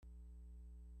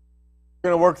We're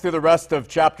going to work through the rest of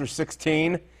chapter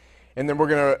 16, and then we're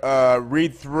going to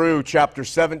read through chapter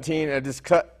 17 and just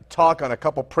talk on a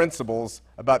couple principles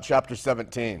about chapter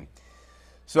 17.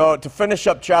 So to finish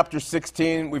up chapter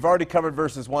 16, we've already covered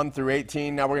verses 1 through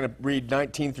 18. Now we're going to read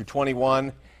 19 through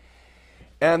 21.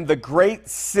 And the great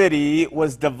city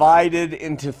was divided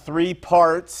into 3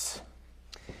 parts,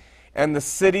 and the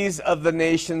cities of the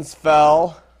nations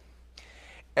fell.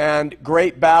 And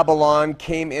great Babylon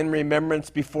came in remembrance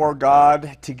before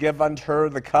God to give unto her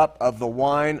the cup of the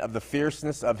wine of the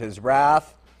fierceness of his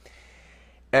wrath.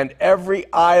 And every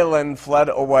island fled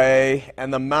away,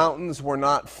 and the mountains were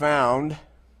not found.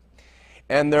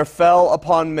 And there fell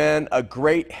upon men a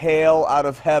great hail out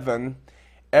of heaven,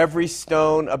 every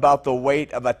stone about the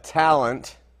weight of a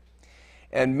talent.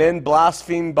 And men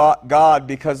blasphemed God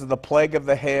because of the plague of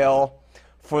the hail,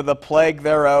 for the plague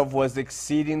thereof was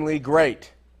exceedingly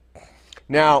great.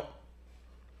 Now,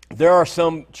 there are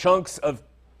some chunks of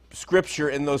scripture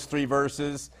in those 3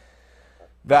 verses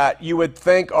that you would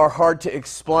think are hard to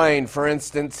explain. For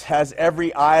instance, has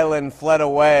every island fled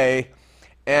away,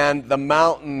 and the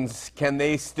mountains, can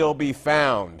they still be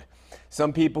found?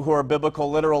 Some people who are biblical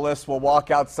literalists will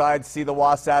walk outside, see the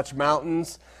Wasatch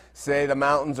Mountains, say the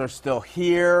mountains are still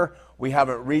here, we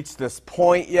haven't reached this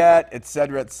point yet,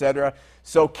 etc., etc.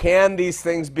 So can these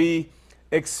things be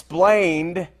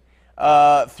explained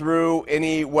through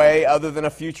any way other than a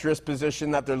futurist position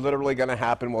that they're literally going to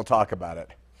happen? We'll talk about it.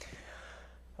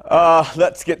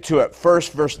 Let's get to it.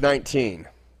 First, verse 19.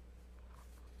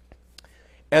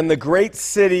 And the great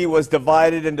city was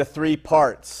divided into 3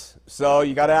 parts. So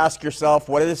you got to ask yourself,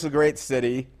 what is a great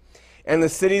city? And the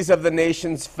cities of the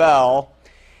nations fell.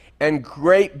 And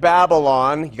great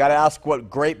Babylon, you got to ask what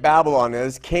great Babylon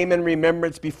is, came in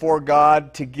remembrance before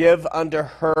God to give unto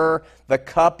her the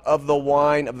cup of the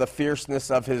wine of the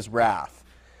fierceness of his wrath.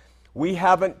 We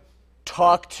haven't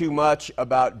talked too much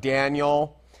about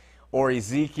Daniel or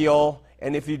Ezekiel,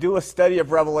 and if you do a study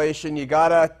of Revelation, you got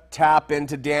to tap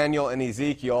into Daniel and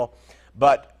Ezekiel,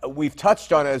 but we've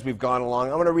touched on it as we've gone along.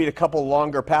 I'm going to read a couple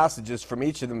longer passages from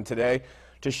each of them today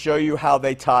to show you how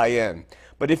they tie in.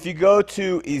 But if you go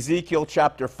to Ezekiel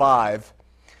chapter 5,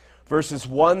 verses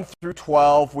 1 through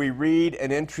 12, we read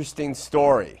an interesting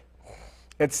story.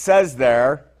 It says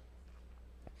there,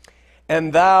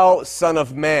 "And thou, son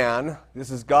of man," this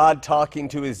is God talking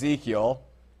to Ezekiel,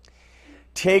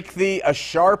 "take thee a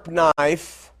sharp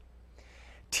knife,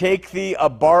 take thee a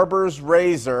barber's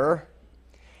razor,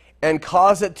 and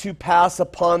cause it to pass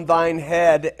upon thine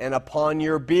head and upon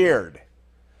your beard.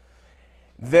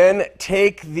 Then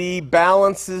take the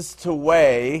balances to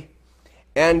weigh,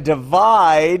 and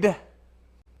divide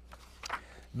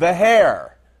the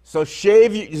hair." So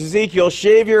Ezekiel,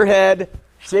 shave your head,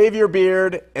 shave your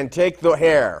beard, and take the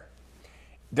hair.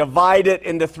 Divide it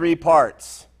into 3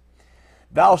 parts.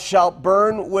 "Thou shalt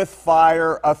burn with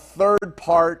fire a 3rd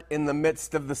part in the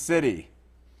midst of the city.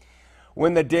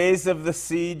 When the days of the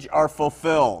siege are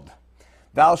fulfilled,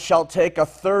 thou shalt take a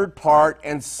 3rd part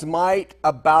and smite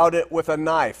about it with a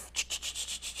knife."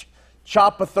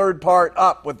 Chop a 3rd part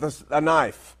up with a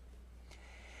knife.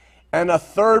 "And a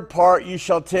 3rd part you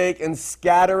shall take and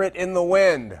scatter it in the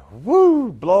wind."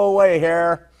 Woo! Blow away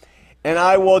hair. "And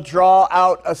I will draw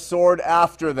out a sword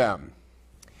after them.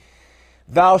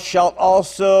 Thou shalt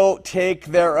also take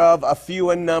thereof a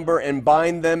few in number and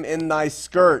bind them in thy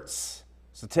skirts."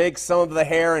 So take some of the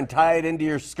hair and tie it into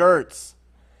your skirts.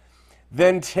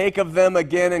 "Then take of them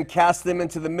again and cast them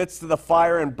into the midst of the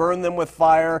fire and burn them with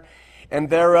fire, and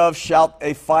thereof shall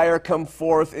a fire come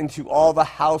forth into all the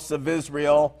house of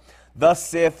Israel. Thus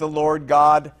saith the Lord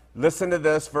God." Listen to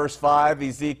this, verse 5,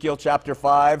 Ezekiel chapter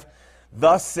 5.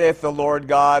 "Thus saith the Lord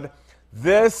God,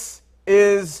 this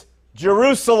is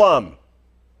Jerusalem."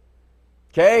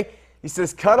 Okay? He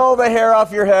says, cut all the hair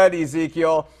off your head,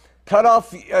 Ezekiel. Cut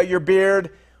off your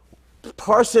beard.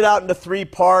 Parse it out into 3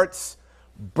 parts.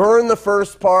 Burn the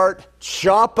 1st part.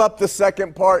 Chop up the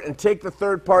 2nd part. And take the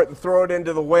 3rd part and throw it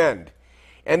into the wind.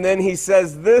 And then he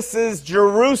says, this is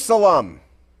Jerusalem.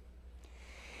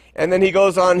 And then he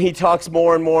goes on, he talks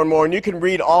more and more and more. And you can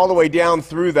read all the way down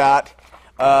through that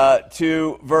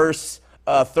to verse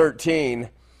 13.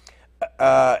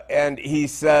 And he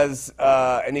says,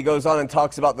 and he goes on and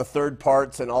talks about the 3rd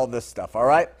parts and all this stuff, all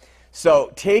right?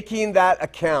 So taking that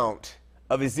account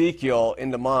of Ezekiel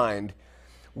into mind,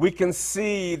 we can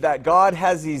see that God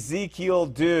has Ezekiel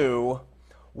do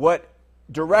what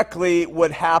directly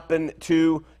would happen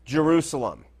to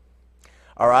Jerusalem,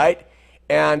 all right?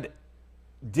 And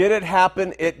did it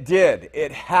happen? It did.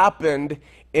 It happened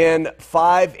in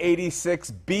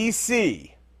 586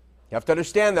 BC. You have to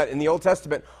understand that in the Old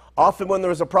Testament, Often when there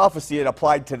was a prophecy, it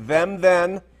applied to them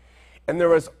then, and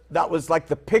that was like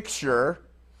the picture,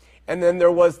 and then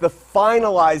there was the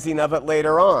finalizing of it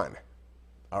later on.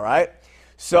 All right?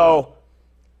 So,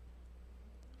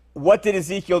 what did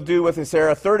Ezekiel do with his hair?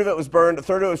 A third of it was burned, a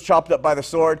third of it was chopped up by the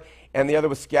sword, and the other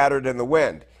was scattered in the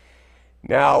wind.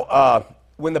 Now,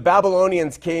 when the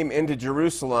Babylonians came into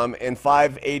Jerusalem in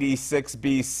 586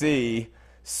 BC,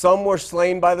 some were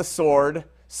slain by the sword,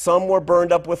 some were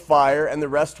burned up with fire, and the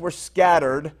rest were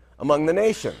scattered among the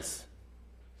nations.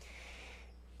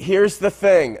 Here's the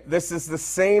thing. This is the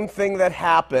same thing that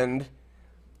happened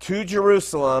to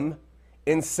Jerusalem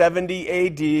in 70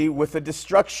 AD with the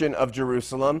destruction of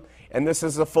Jerusalem, and this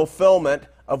is a fulfillment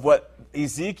of what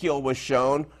Ezekiel was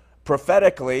shown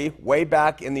prophetically way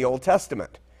back in the Old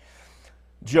Testament.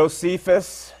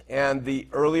 Josephus and the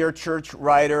earlier church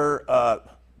writer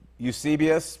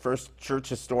Eusebius, first church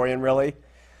historian really,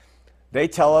 they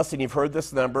tell us, and you've heard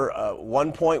this number,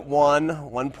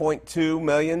 1.2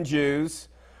 million Jews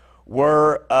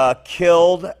were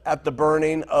killed at the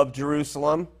burning of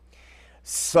Jerusalem.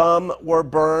 Some were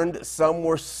burned, some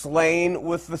were slain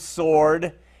with the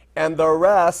sword, and the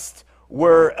rest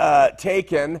were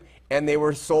taken and they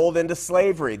were sold into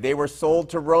slavery. They were sold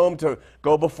to Rome to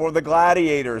go before the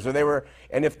gladiators, and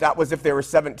if they were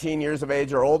 17 years of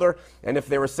age or older, and if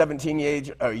they were 17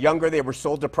 years younger, they were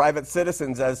sold to private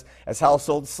citizens as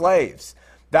household slaves.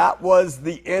 That was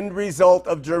the end result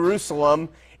of Jerusalem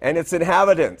and its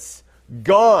inhabitants.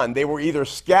 Gone. They were either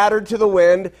scattered to the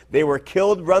wind, they were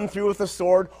killed, run through with a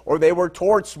sword, or they were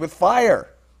torched with fire.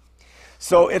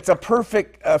 So it's a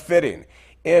perfect fitting.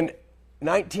 In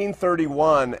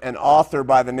 1931, an author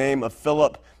by the name of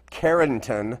Philip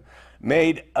Carrington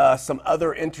made some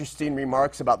other interesting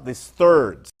remarks about these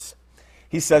thirds.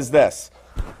 He says this,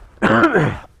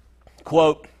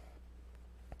 quote,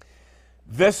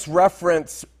 "This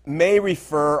reference may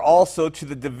refer also to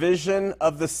the division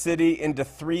of the city into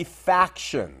three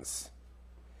factions."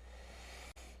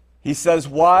 He says,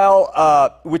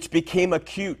 which became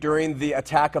acute during the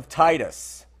attack of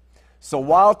Titus. So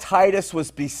while Titus was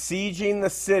besieging the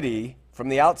city from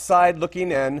the outside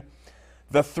looking in,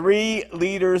 the three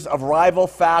leaders of rival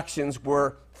factions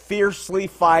were fiercely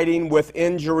fighting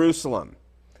within Jerusalem.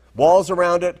 Walls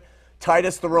around it.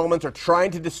 Titus, the Romans, are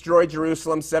trying to destroy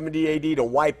Jerusalem 70 AD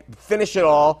to finish it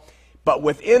all. But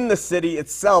within the city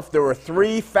itself, there were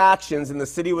three factions, and the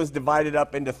city was divided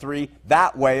up into three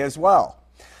that way as well.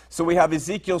 So we have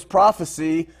Ezekiel's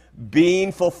prophecy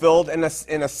being fulfilled in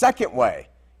a second way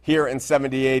here in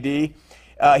 70 AD.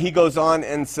 He goes on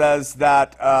and says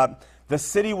that the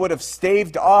city would have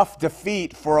staved off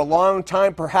defeat for a long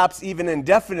time, perhaps even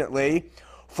indefinitely,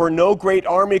 for no great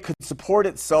army could support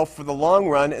itself for the long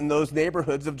run in those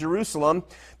neighborhoods of Jerusalem.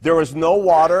 There was no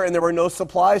water and there were no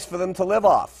supplies for them to live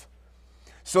off.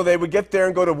 So they would get there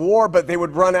and go to war, but they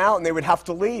would run out and they would have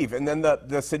to leave, and then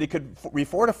the city could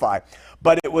refortify.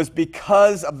 But it was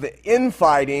because of the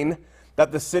infighting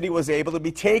that the city was able to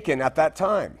be taken at that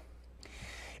time.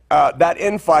 That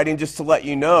infighting, just to let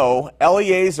you know,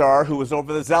 Eleazar, who was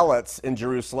over the Zealots in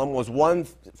Jerusalem, was one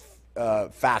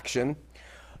faction.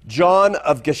 John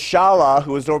of Gischala,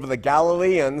 who was over the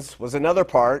Galileans, was another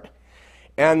part.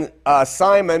 And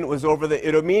Simon was over the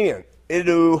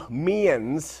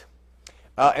Idumeans.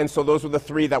 And so those were the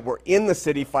three that were in the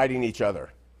city fighting each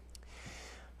other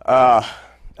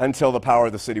until the power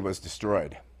of the city was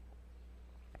destroyed.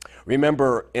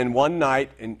 Remember, in one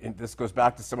night, and this goes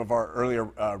back to some of our earlier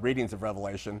readings of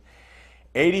Revelation,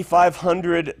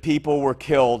 8,500 people were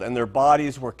killed and their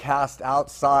bodies were cast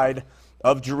outside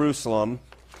of Jerusalem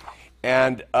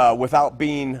and without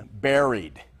being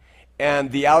buried.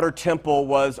 And the outer temple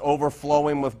was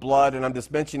overflowing with blood, and I'm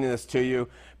just mentioning this to you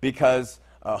because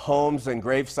homes and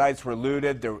grave sites were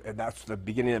looted. And that's the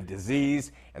beginning of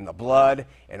disease and the blood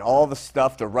and all the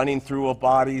stuff, the running through of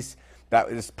bodies that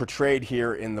is portrayed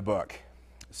here in the book.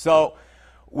 So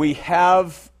we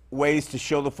have ways to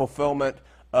show the fulfillment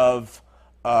of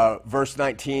verse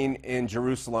 19 in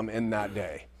Jerusalem in that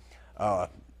day.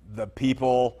 The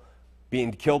people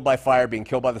being killed by fire, being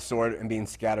killed by the sword, and being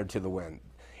scattered to the wind.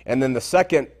 And then the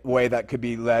second way that could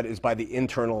be led is by the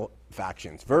internal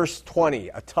factions. Verse 20,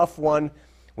 a tough one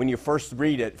when you first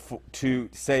read it to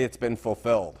say it's been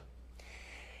fulfilled.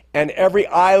 And every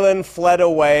island fled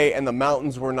away, and the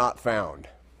mountains were not found.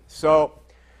 So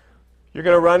you're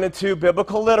going to run into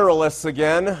biblical literalists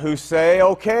again who say,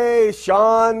 okay,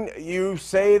 Sean, you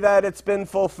say that it's been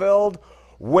fulfilled.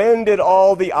 When did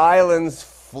all the islands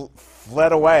fly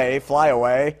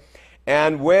away?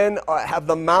 And when have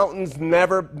the mountains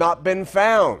not been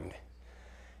found?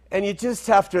 And you just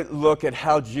have to look at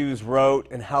how Jews wrote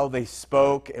and how they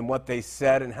spoke and what they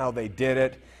said and how they did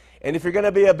it. And if you're going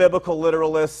to be a biblical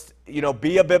literalist,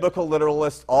 be a biblical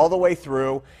literalist all the way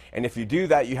through. And if you do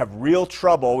that, you have real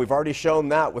trouble. We've already shown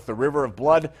that with the river of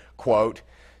blood quote.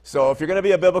 So if you're going to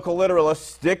be a biblical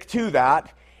literalist, stick to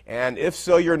that. And if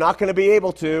so, you're not going to be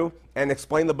able to and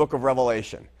explain the book of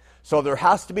Revelation. So there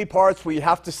has to be parts where you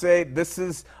have to say this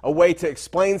is a way to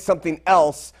explain something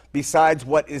else besides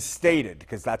what is stated,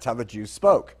 because that's how the Jews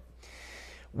spoke.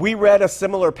 We read a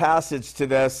similar passage to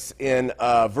this in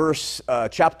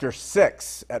chapter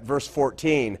 6 at verse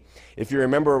 14. If you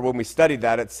remember when we studied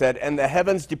that, it said, "And the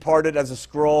heavens departed as a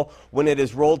scroll when it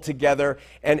is rolled together,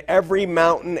 and every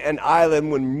mountain and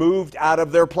island when moved out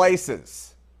of their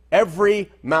places."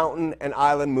 Every mountain and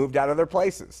island moved out of their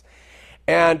places.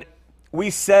 And we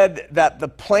said that the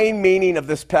plain meaning of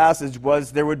this passage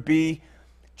was there would be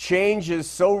changes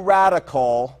so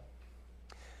radical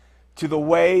to the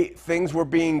way things were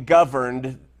being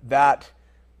governed that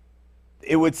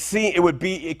it would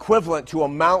be equivalent to a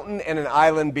mountain and an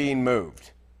island being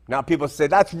moved. Now people say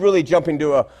that's really jumping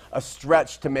to a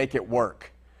stretch to make it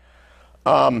work.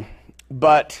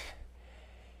 But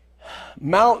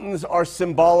mountains are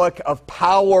symbolic of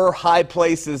power, high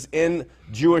places in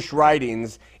Jewish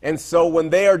writings. And so when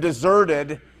they are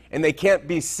deserted and they can't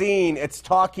be seen, it's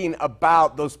talking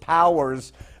about those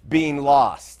powers being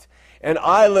lost. And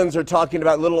islands are talking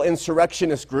about little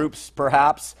insurrectionist groups,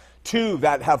 perhaps, too,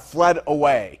 that have fled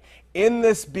away. In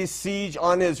this besiege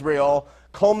on Israel,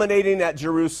 culminating at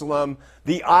Jerusalem,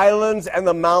 the islands and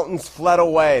the mountains fled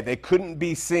away. They couldn't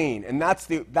be seen. And that's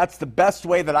the best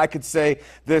way that I could say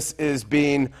this is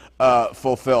being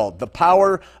fulfilled. The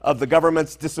power of the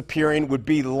governments disappearing would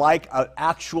be like an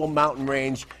actual mountain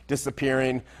range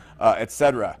disappearing,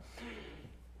 etc.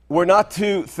 We're not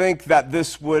to think that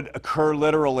this would occur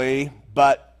literally,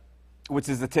 which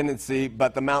is the tendency,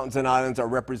 but the mountains and islands are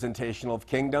representational of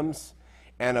kingdoms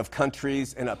and of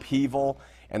countries in upheaval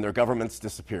and their governments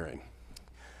disappearing.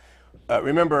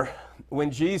 Remember, when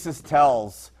Jesus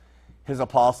tells his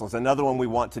apostles, another one we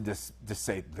want to just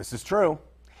say, this is true.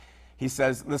 He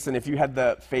says, listen, if you had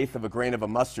the faith of a grain of a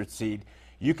mustard seed,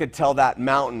 you could tell that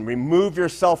mountain, remove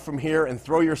yourself from here and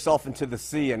throw yourself into the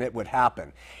sea, and it would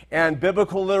happen. And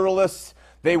biblical literalists,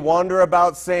 they wander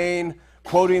about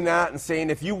quoting that and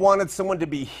saying, if you wanted someone to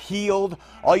be healed,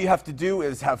 all you have to do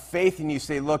is have faith, and you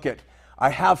say, look, I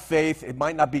have faith, it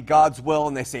might not be God's will,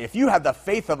 and they say, if you had the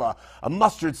faith of a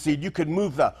mustard seed, you could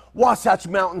move the Wasatch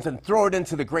Mountains and throw it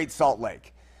into the Great Salt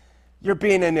Lake. You're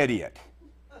being an idiot,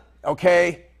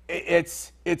 okay?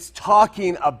 It's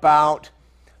talking about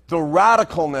the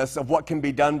radicalness of what can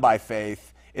be done by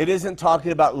faith. It isn't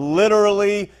talking about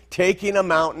literally taking a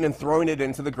mountain and throwing it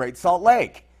into the Great Salt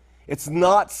Lake. It's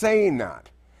not saying that.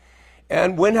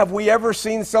 And when have we ever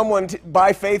seen someone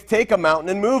by faith take a mountain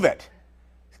and move it?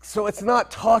 So it's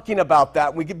not talking about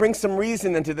that. We can bring some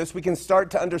reason into this. We can start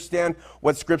to understand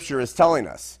what Scripture is telling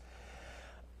us.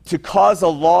 To cause a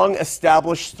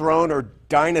long-established throne or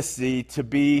dynasty to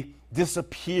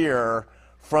disappear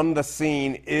from the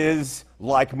scene is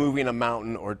like moving a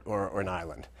mountain or an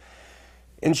island.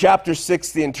 In chapter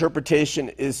 6, the interpretation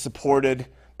is supported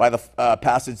by the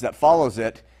passage that follows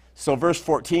it. So verse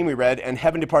 14 we read, "And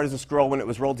heaven departed as a scroll when it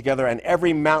was rolled together, and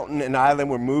every mountain and island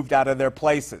were moved out of their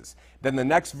places." Then the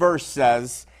next verse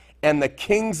says, "And the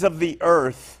kings of the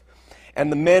earth,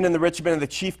 and the men and the rich men and the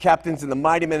chief captains and the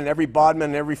mighty men and every bondman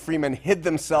and every freeman hid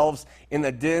themselves in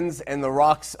the dens and the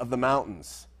rocks of the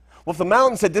mountains." Well, if the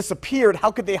mountains had disappeared,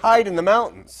 how could they hide in the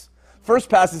mountains? First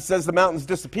passage says the mountains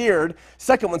disappeared.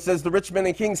 Second one says the rich men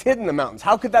and kings hid in the mountains.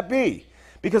 How could that be?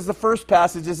 Because the first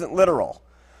passage isn't literal.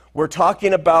 We're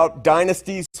talking about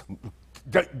dynasties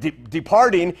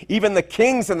departing. Even the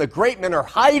kings and the great men are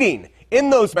hiding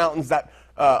in those mountains that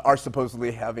are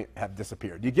supposedly have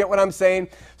disappeared. Do you get what I'm saying?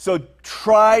 So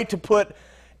try to put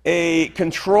a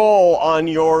control on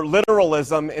your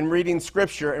literalism in reading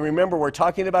Scripture. And remember, we're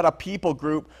talking about a people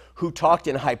group who talked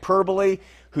in hyperbole,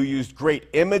 who used great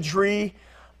imagery.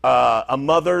 A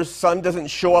mother's son doesn't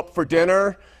show up for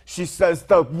dinner. She says,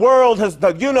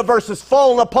 the universe has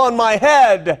fallen upon my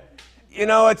head.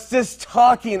 It's just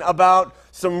talking about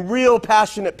some real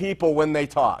passionate people when they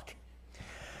talk.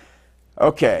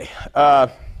 Okay.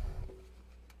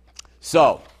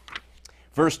 So,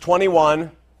 verse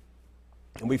 21,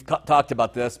 and we've talked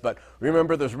about this, but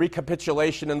remember there's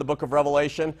recapitulation in the book of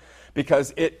Revelation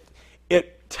because it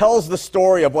tells the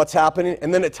story of what's happening,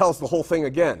 and then it tells the whole thing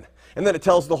again. And then it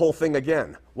tells the whole thing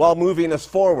again while moving us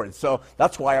forward. So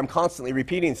that's why I'm constantly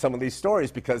repeating some of these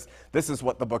stories, because this is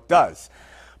what the book does.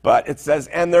 But it says,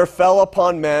 "And there fell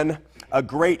upon men a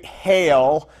great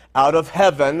hail out of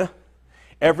heaven,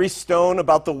 every stone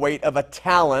about the weight of a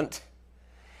talent,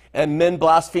 and men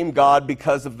blasphemed God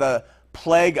because of the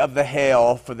plague of the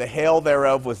hail, for the hail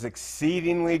thereof was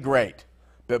exceedingly great.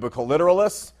 Biblical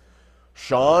literalists,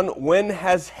 Sean, when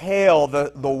has hail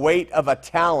the weight of a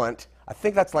talent? I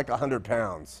think that's like 100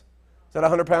 pounds. Is that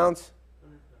 100 pounds?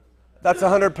 That's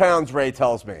 100 pounds, Ray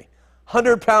tells me.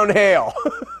 100-pound hail.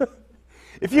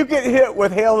 If you get hit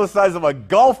with hail the size of a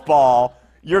golf ball,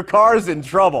 your car's in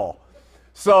trouble.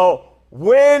 So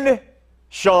when,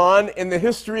 Sean, in the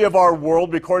history of our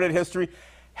world, recorded history,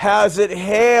 has it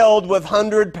hailed with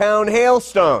 100-pound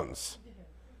hailstones?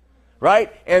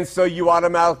 Right? And so you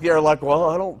automatically are like, well,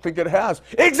 I don't think it has.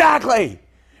 Exactly!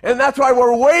 And that's why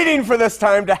we're waiting for this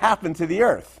time to happen to the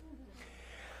earth.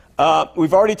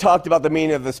 We've already talked about the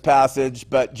meaning of this passage,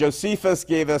 but Josephus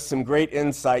gave us some great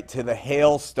insight to the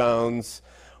hailstones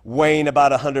weighing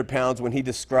about 100 pounds when he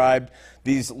described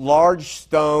these large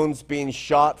stones being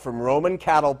shot from Roman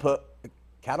catapults?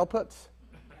 Catapults.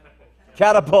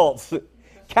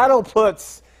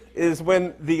 Catapults is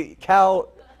when the cow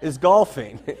is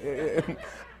golfing.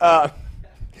 The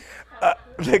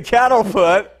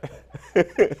catapult,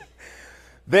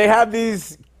 they have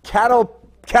these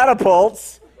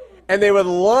catapults, and they would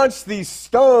launch these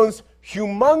stones,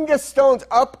 humongous stones,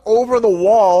 up over the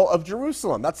wall of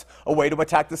Jerusalem. That's a way to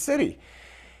attack the city.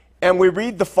 And we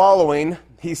read the following.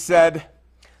 He said,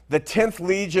 the 10th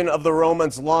legion of the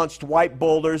Romans launched white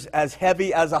boulders as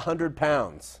heavy as 100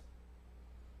 pounds.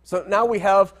 So now we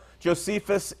have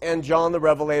Josephus and John the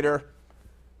Revelator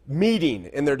meeting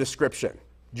in their description.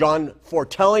 John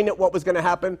foretelling it what was going to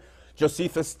happen,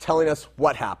 Josephus telling us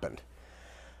what happened.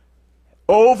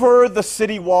 Over the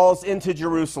city walls into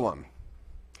Jerusalem,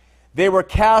 they were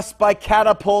cast by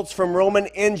catapults from Roman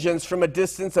engines from a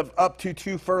distance of up to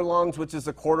 2 furlongs, which is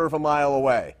a quarter of a mile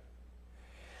away.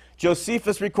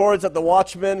 Josephus records that the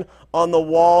watchmen on the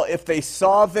wall, if they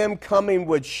saw them coming,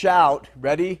 would shout,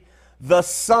 ready? The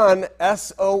sun,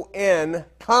 S-O-N,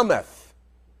 cometh.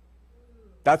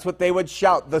 That's what they would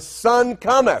shout. The sun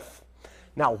cometh.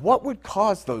 Now, what would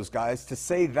cause those guys to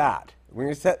say that? We're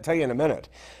going to tell you in a minute.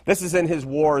 This is in his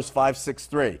Wars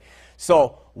 563.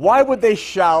 So, why would they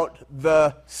shout,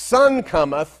 the sun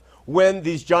cometh, when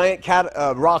these giant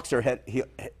rocks are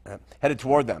headed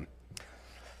toward them?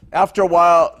 After a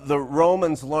while, the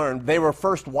Romans learned, they were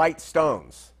first white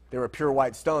stones. They were pure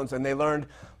white stones, and they learned,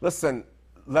 listen,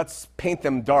 let's paint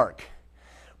them dark.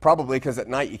 Probably because at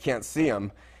night you can't see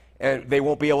them, and they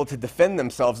won't be able to defend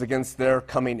themselves against their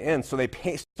coming in. So they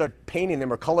start painting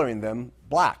them or coloring them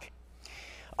black.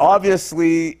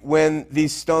 Obviously, when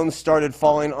these stones started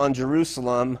falling on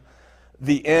Jerusalem,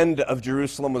 the end of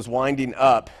Jerusalem was winding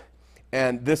up,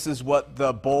 and this is what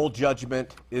the bowl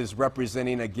judgment is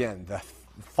representing again, the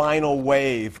final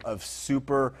wave of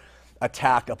super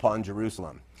attack upon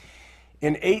Jerusalem.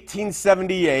 In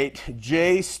 1878,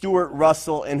 J. Stuart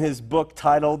Russell, in his book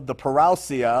titled The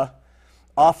Parousia,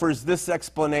 offers this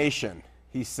explanation.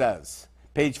 He says,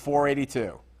 page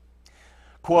 482,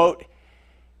 quote,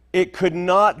 it could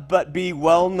not but be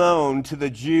well known to the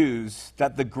Jews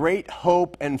that the great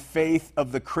hope and faith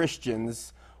of the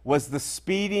Christians was the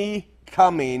speedy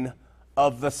coming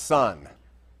of the Son.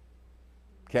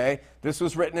 Okay, this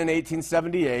was written in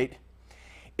 1878.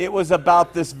 It was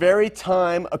about this very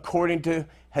time, according to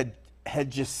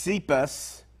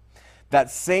Hegesippus, that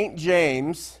St.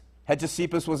 James,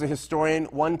 Hegesippus was a historian,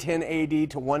 110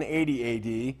 AD to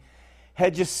 180 AD,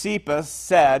 Hegesippus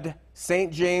said,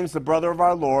 St. James, the brother of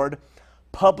our Lord,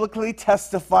 publicly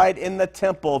testified in the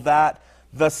temple that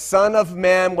the Son of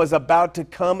Man was about to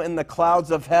come in the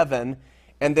clouds of heaven,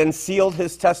 and then sealed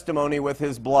his testimony with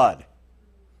his blood.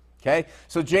 Okay?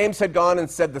 So James had gone and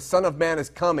said the Son of Man is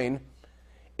coming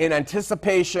in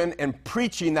anticipation and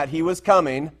preaching that he was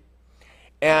coming,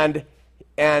 and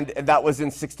that was in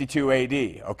 62 AD,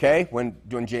 okay, when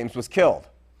James was killed.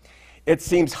 It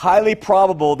seems highly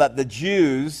probable that the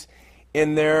Jews,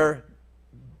 in their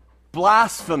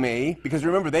blasphemy, because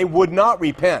remember, they would not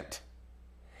repent,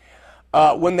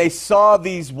 when they saw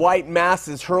these white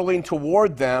masses hurling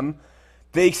toward them,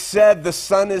 they said the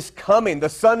Son is coming. The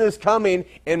Son is coming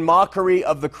in mockery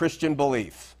of the Christian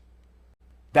belief.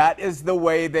 That is the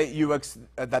way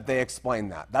that they explain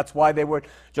that. That's why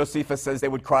Josephus says they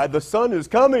would cry, the Son is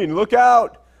coming, look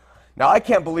out. Now, I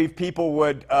can't believe people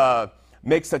would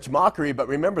make such mockery, but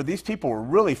remember, these people were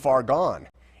really far gone.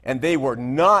 And they were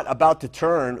not about to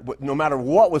turn, no matter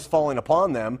what was falling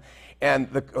upon them. And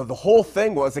the whole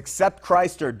thing was accept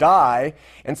Christ or die.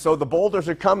 And so the boulders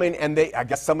are coming, and I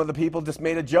guess some of the people just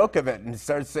made a joke of it and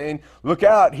started saying, look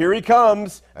out, here he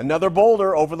comes, another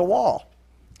boulder over the wall.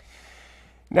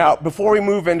 Now, before we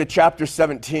move into chapter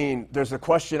 17, there's a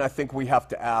question I think we have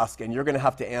to ask, and you're going to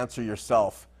have to answer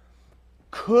yourself.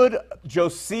 Could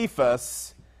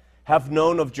Josephus have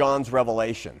known of John's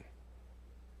revelation?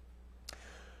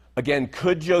 Again,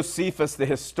 could Josephus, the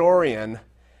historian,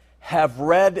 have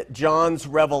read John's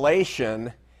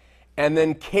revelation and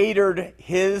then catered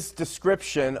his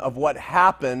description of what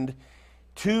happened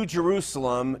to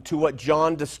Jerusalem to what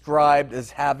John described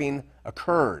as having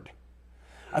occurred?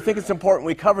 I think it's important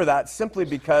we cover that simply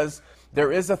because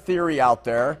there is a theory out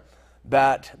there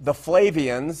that the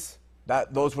Flavians,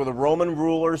 those were the Roman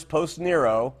rulers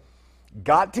post-Nero,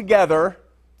 got together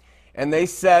and they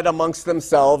said amongst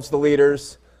themselves, the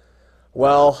leaders,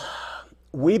 well,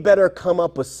 we better come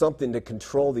up with something to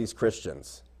control these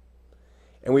Christians.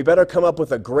 And we better come up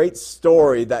with a great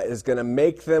story that is going to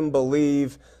make them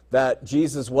believe that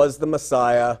Jesus was the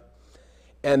Messiah.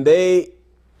 And they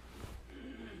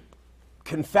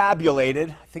confabulated,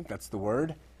 I think that's the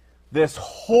word, this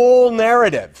whole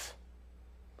narrative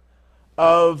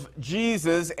of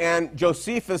Jesus, and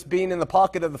Josephus, being in the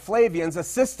pocket of the Flavians,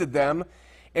 assisted them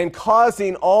in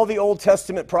causing all the Old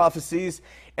Testament prophecies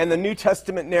and the New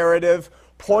Testament narrative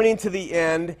pointing to the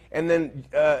end, and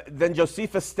then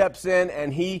Josephus steps in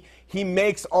and he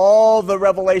makes all the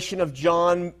revelation of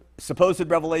John, supposed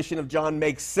revelation of John,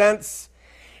 make sense.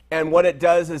 And what it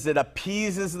does is it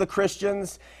appeases the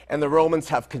Christians, and the Romans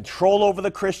have control over the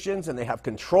Christians, and they have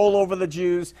control over the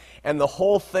Jews, and the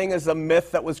whole thing is a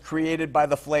myth that was created by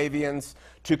the Flavians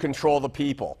to control the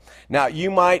people. Now, you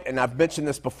might, and I've mentioned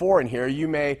this before in here, you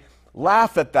may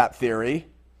laugh at that theory,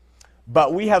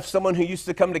 but we have someone who used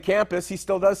to come to campus. He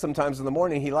still does sometimes in the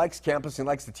morning. He likes campus, he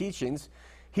likes the teachings.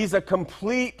 He's a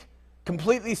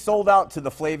completely sold out to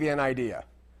the Flavian idea.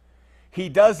 He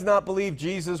does not believe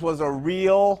Jesus was a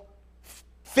real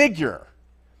figure.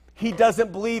 He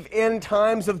doesn't believe end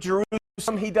times of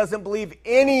Jerusalem. He doesn't believe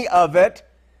any of it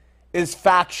is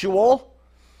factual,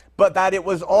 but that it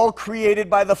was all created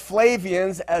by the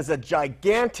Flavians as a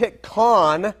gigantic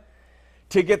con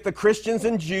to get the Christians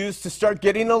and Jews to start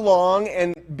getting along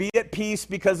and be at peace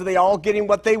because they all getting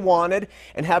what they wanted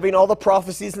and having all the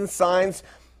prophecies and signs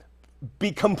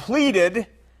be completed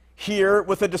here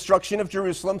with the destruction of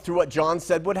Jerusalem through what John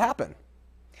said would happen.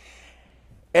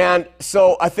 And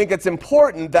so I think it's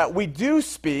important that we do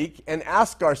speak and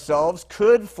ask ourselves,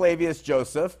 could Flavius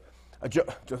Josephus,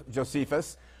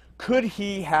 could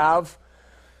he have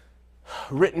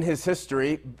written his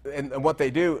history? And what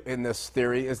they do in this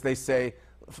theory is they say,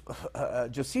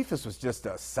 Josephus was just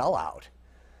a sellout.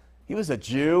 He was a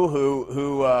Jew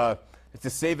who to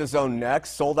save his own neck,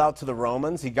 sold out to the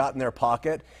Romans. He got in their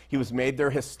pocket. He was made their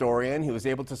historian. He was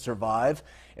able to survive.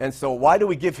 And so why do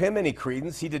we give him any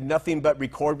credence? He did nothing but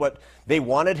record what they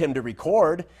wanted him to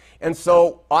record. And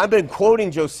so I've been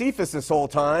quoting Josephus this whole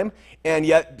time, and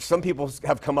yet some people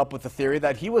have come up with the theory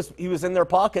that he was in their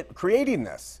pocket creating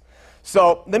this.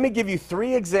 So let me give you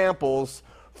 3 examples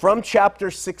from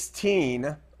chapter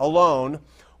 16 alone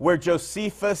where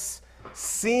Josephus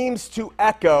seems to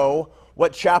echo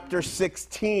what chapter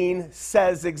 16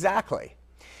 says exactly.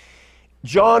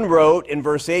 John wrote in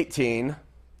verse 18,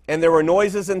 "And there were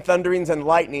noises and thunderings and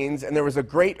lightnings, and there was a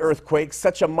great earthquake,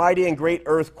 such a mighty and great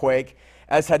earthquake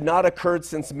as had not occurred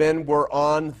since men were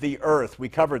on the earth." We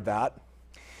covered that.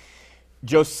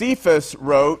 Josephus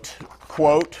wrote,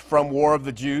 quote, from War of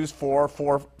the Jews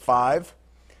 4:4-5,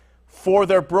 "For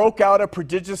there broke out a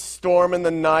prodigious storm in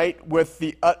the night with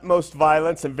the utmost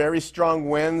violence and very strong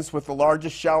winds, with the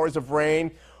largest showers of rain,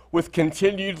 with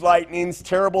continued lightnings,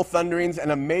 terrible thunderings,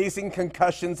 and amazing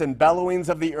concussions and bellowings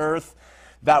of the earth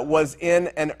that was in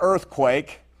an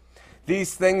earthquake.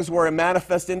 These things were a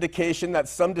manifest indication that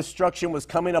some destruction was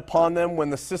coming upon them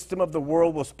when the system of the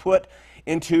world was put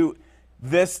into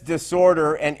this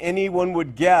disorder, and anyone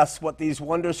would guess what these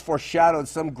wonders foreshadowed,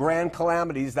 some grand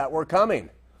calamities that were coming."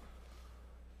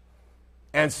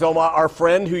 And so our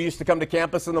friend who used to come to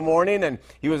campus in the morning, and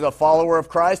he was a follower of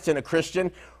Christ and a Christian,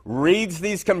 reads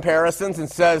these comparisons and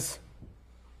says,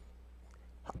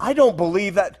 I don't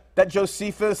believe that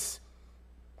Josephus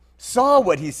saw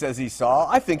what he says he saw.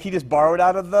 I think he just borrowed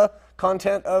out of the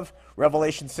content of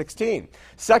Revelation 16.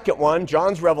 Second one,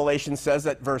 John's revelation says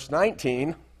at verse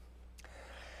 19,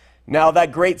 "Now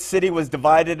that great city was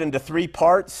divided into 3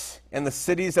 parts, and the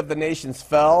cities of the nations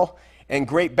fell, and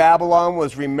great Babylon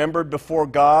was remembered before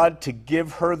God to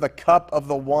give her the cup of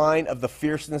the wine of the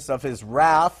fierceness of his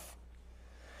wrath."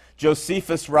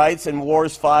 Josephus writes in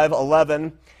Wars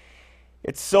 5:11,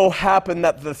 "It so happened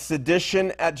that the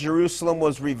sedition at Jerusalem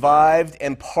was revived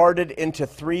and parted into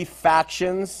 3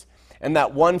 factions, and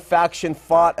that one faction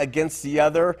fought against the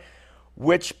other,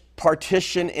 which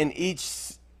partition in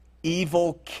each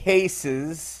evil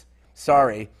cases,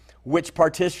 which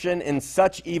partition in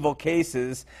such evil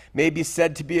cases may be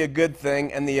said to be a good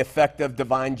thing and the effect of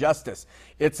divine justice.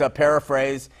 It's a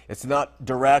paraphrase. It's not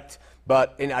direct,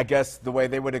 but I guess the way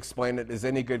they would explain it is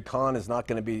any good con is not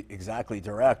going to be exactly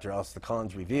direct, or else the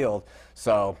con's revealed.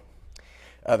 So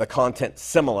the content's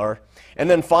similar. And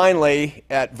then finally,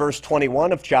 at verse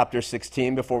 21 of chapter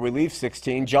 16, before we leave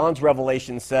 16, John's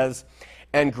revelation says,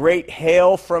 "And great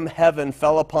hail from heaven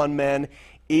fell upon men,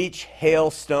 each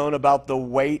hailstone about the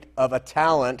weight of a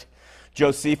talent."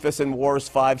 Josephus in Wars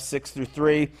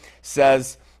 5:6-3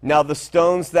 says, "Now the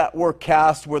stones that were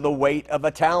cast were the weight of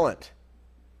a talent."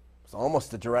 It's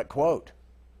almost a direct quote.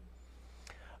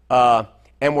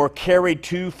 "And were carried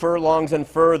 2 furlongs and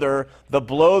further. The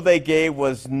blow they gave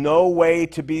was no way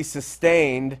to be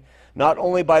sustained, not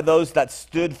only by those that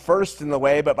stood first in the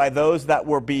way, but by those that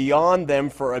were beyond them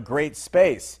for a great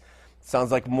space."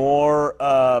 Sounds like more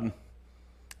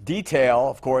detail,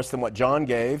 of course, than what John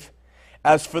gave.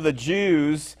 "As for the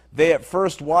Jews, they at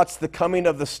first watched the coming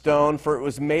of the stone, for it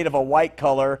was made of a white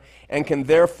color, and can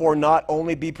therefore not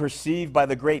only be perceived by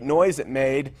the great noise it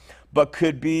made, but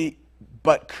could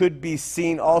be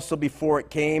seen also before it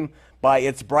came by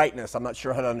its brightness." I'm not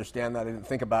sure how to understand that. I didn't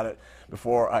think about it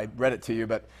before I read it to you,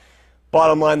 but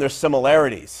bottom line, there's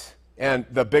similarities. And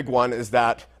the big one is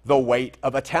that the weight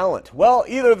of a talent. Well,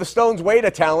 either the stones weighed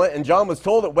a talent, and John was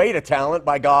told it weighed a talent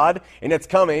by God, and it's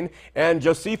coming, and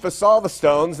Josephus saw the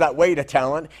stones that weighed a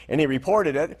talent, and he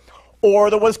reported it,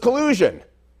 or there was collusion.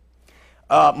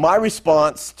 My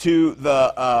response to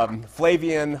the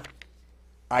Flavian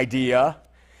idea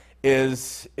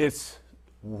is it's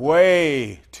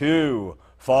way too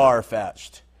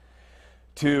far-fetched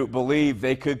to believe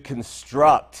they could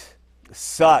construct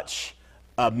such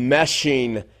a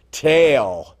meshing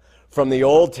tale from the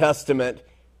Old Testament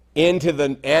and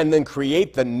then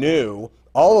create the New.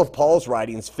 All of Paul's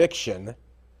writings fiction.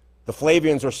 The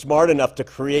Flavians were smart enough to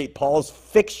create Paul's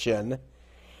fiction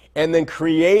and then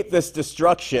create this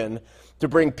destruction to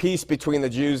bring peace between the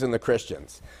Jews and the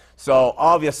Christians. So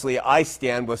obviously I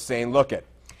stand with saying, look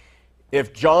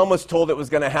if John was told it was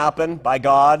going to happen by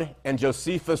God, and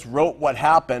Josephus wrote what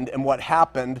happened, and what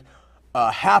happened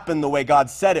happened the way God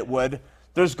said it would,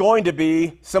 there's going to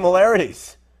be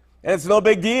similarities. And it's no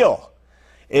big deal.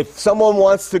 If someone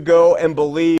wants to go and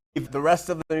believe the rest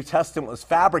of the New Testament was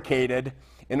fabricated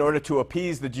in order to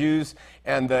appease the Jews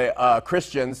and the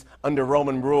Christians under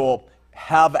Roman rule,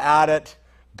 have at it.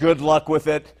 Good luck with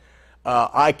it.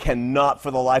 I cannot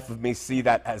for the life of me see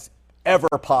that as ever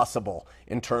possible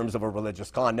in terms of a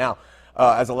religious con. Now,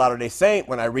 as a Latter-day Saint,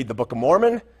 when I read the Book of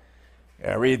Mormon,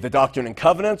 I read the Doctrine and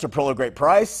Covenants or Pearl of Great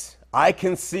Price, I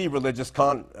can see religious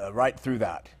con right through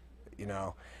that,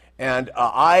 And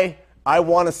I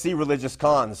want to see religious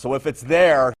cons. So if it's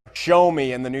there, show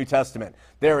me in the New Testament.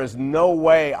 There is no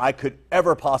way I could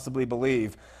ever possibly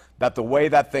believe that the way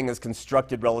that thing is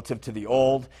constructed relative to the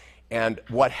Old and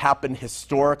what happened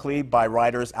historically by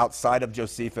writers outside of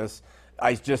Josephus,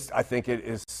 I think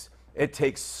it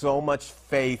takes so much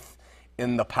faith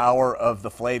in the power of the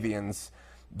Flavians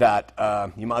that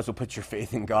you might as well put your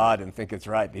faith in God and think it's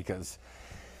right, because,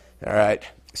 all right.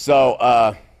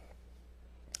 So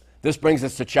this brings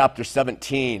us to chapter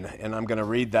 17, and I'm going to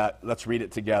read that. Let's read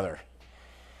it together.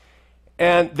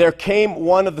 "And there came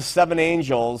one of the 7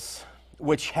 angels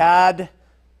which had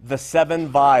the 7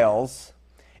 vials,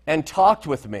 and talked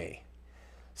with me,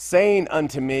 saying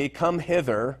unto me, Come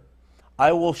hither,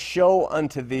 I will show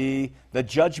unto thee the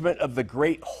judgment of the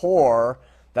great whore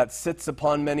that sits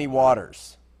upon many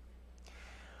waters,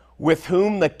 with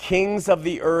whom the kings of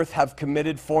the earth have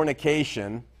committed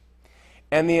fornication,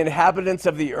 and the inhabitants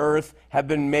of the earth have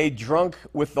been made drunk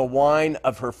with the wine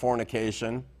of her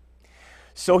fornication.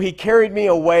 So he carried me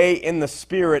away in the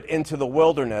spirit into the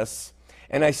wilderness,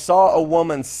 and I saw a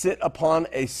woman sit upon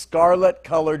a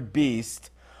scarlet-colored beast,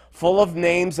 full of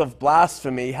names of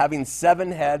blasphemy, having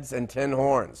 7 heads and 10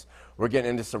 horns. We're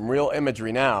getting into some real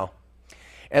imagery now.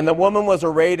 And the woman was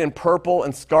arrayed in purple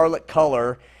and scarlet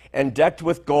color, and decked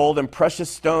with gold and precious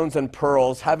stones and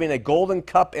pearls, having a golden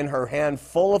cup in her hand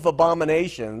full of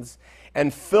abominations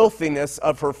and filthiness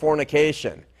of her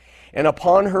fornication. And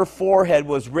upon her forehead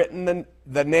was written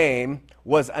a name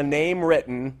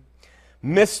written,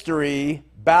 Mystery,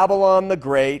 Babylon the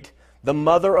Great, the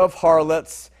mother of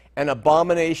harlots and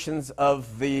abominations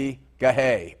of the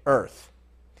Gehe, earth.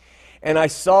 And I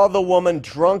saw the woman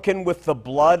drunken with the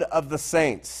blood of the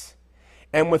saints,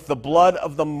 and with the blood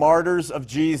of the martyrs of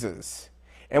Jesus.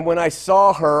 And when I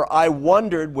saw her, I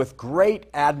wondered with great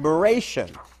admiration.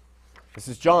 This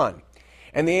is John.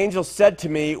 And the angel said to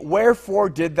me, Wherefore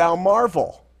did thou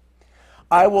marvel?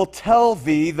 I will tell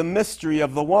thee the mystery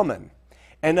of the woman,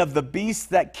 and of the beast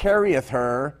that carrieth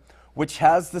her, which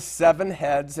has the 7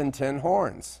 heads and 10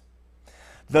 horns.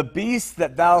 The beast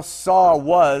that thou saw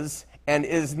was and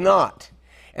is not,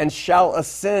 and shall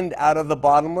ascend out of the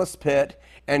bottomless pit,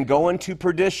 and go into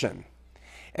perdition.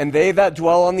 And they that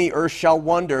dwell on the earth shall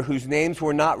wonder, whose names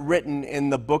were not written in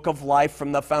the book of life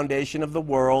from the foundation of the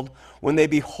world, when they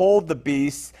behold the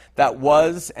beast that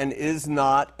was and is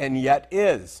not and yet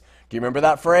is. Do you remember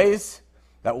that phrase?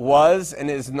 That was and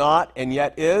is not and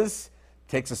yet is?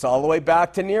 Takes us all the way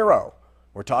back to Nero.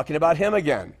 We're talking about him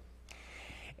again.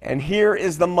 And here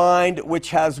is the mind which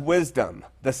has wisdom.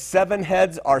 The 7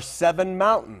 heads are 7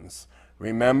 mountains.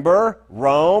 Remember,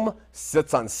 Rome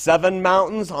sits on 7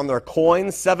 mountains, on their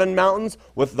coins, 7 mountains,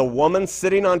 with the woman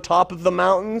sitting on top of the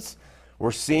mountains.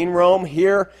 We're seeing Rome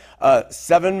here,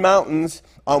 7 mountains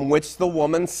on which the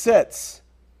woman sits.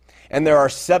 And there are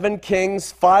 7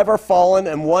 kings, 5 are fallen,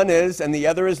 and 1 is, and the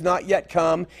other is not yet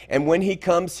come. And when he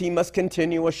comes, he must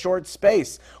continue a short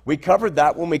space. We covered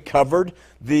that when we covered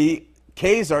the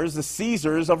Caesars, the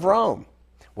Caesars of Rome.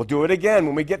 We'll do it again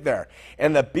when we get there.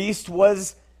 And the beast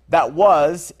that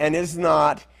was and is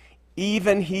not,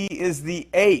 even he is the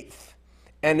 8th,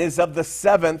 and is of the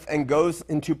 7th, and goes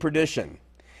into perdition.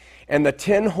 And the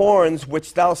 10 horns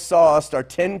which thou sawest are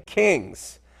 10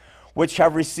 kings, which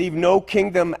have received no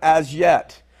kingdom as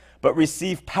yet, but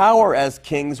receive power as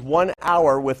kings 1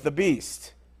 hour with the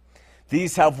beast.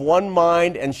 These have one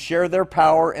mind, and share their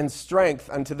power and strength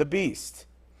unto the beast.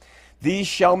 These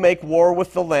shall make war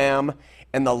with the Lamb,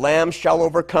 and the Lamb shall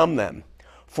overcome them.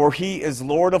 For he is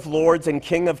Lord of lords and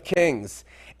King of kings,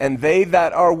 and they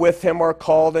that are with him are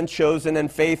called and chosen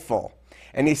and faithful.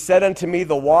 And he said unto me,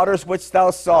 the waters which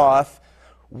thou sawest,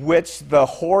 which the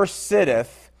horse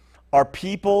sitteth, are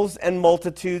peoples and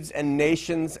multitudes and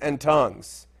nations and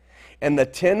tongues. And the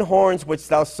 10 horns which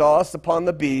thou sawest upon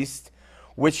the beast,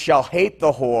 which shall hate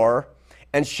the whore,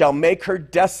 and shall make her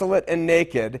desolate and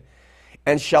naked,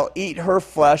 and shall eat her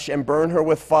flesh and burn her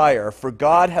with fire. For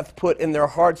God hath put in their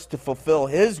hearts to fulfill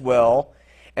his will,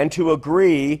 and to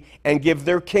agree and give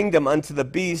their kingdom unto the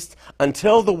beast,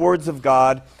 until the words of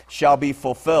God shall be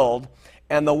fulfilled.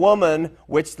 And the woman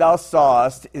which thou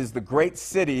sawest is the great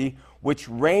city, which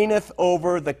reigneth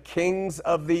over the kings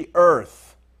of the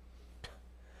earth.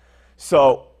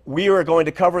 So we are going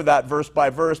to cover that verse by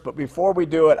verse, but before we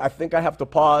do it, I think I have to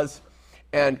pause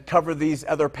and cover these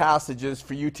other passages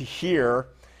for you to hear.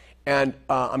 And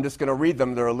I'm just going to read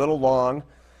them. They're a little long.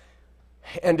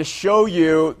 And to show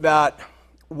you that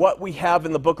what we have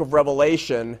in the book of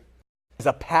Revelation is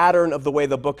a pattern of the way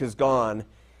the book has gone,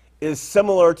 is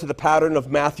similar to the pattern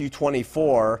of Matthew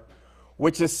 24,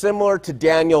 which is similar to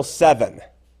Daniel 7.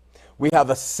 We have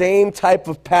the same type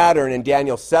of pattern in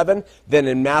Daniel 7, then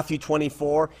in Matthew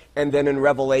 24, and then in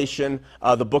Revelation,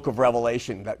 the book of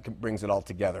Revelation that brings it all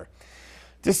together.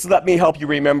 Just let me help you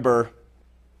remember.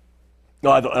 No,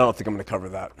 I don't think I'm going to cover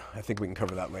that. I think we can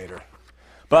cover that later.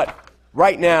 But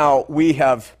right now, we've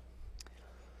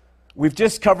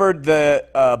just covered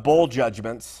the bowl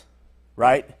judgments,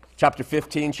 right? Chapter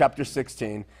 15, chapter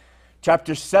 16.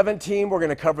 Chapter 17, we're going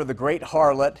to cover the great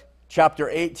harlot. Chapter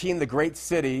 18, the great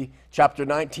city. Chapter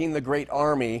 19, the great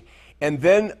army. And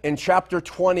then in chapter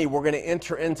 20, we're going to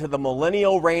enter into the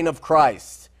millennial reign of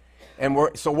Christ. And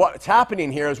so what's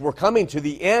happening here is we're coming to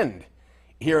the end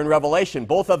here in Revelation,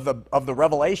 both of the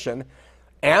Revelation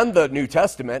and the New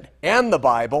Testament and the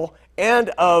Bible and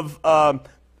of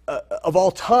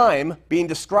all time being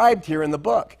described here in the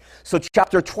book. So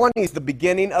chapter 20 is the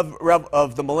beginning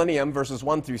of the millennium, verses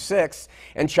 1 through 6,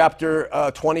 and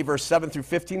chapter 20, verse 7 through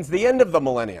 15 is the end of the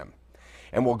millennium.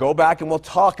 And we'll go back and we'll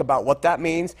talk about what that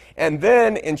means. And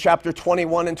then in chapter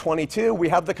 21 and 22, we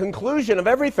have the conclusion of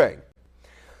everything,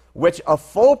 which a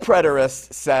full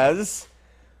preterist says,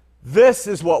 this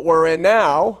is what we're in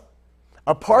now.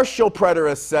 A partial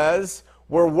preterist says,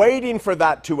 we're waiting for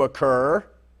that to occur.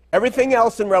 Everything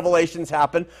else in Revelation's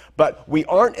happened, but we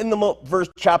aren't in the verse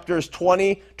chapters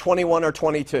 20, 21, or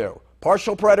 22.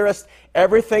 Partial preterist,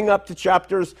 everything up to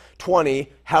chapters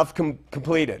 20 have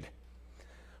completed.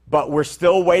 But we're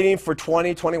still waiting for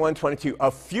 20, 21, 22. A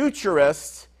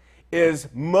futurist is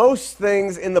most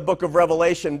things in the book of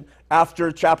Revelation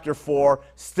after chapter 4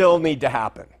 still need to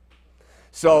happen.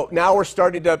 So now we're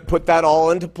starting to put that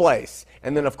all into place.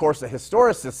 And then, of course, the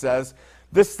historicist says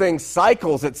this thing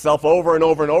cycles itself over and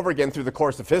over and over again through the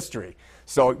course of history.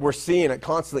 So we're seeing it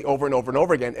constantly over and over and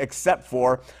over again, except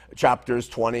for chapters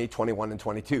 20, 21, and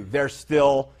 22. They're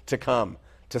still to come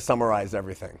to summarize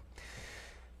everything.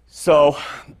 So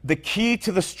the key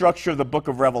to the structure of the book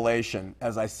of Revelation,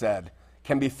 as I said,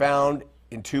 can be found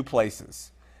in 2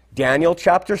 places. Daniel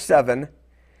chapter 7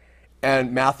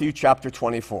 and Matthew chapter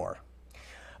 24.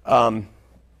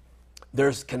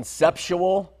 There's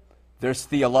conceptual, there's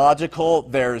theological,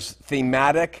 there's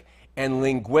thematic, and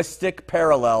linguistic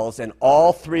parallels in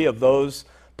all three of those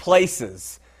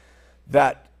places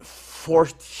that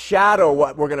foreshadow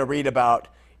what we're going to read about,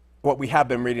 what we have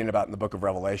been reading about in the book of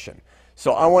Revelation.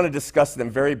 So I want to discuss them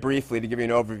very briefly to give you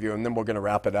an overview, and then we're going to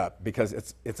wrap it up, because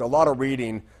it's a lot of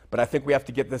reading, but I think we have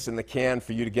to get this in the can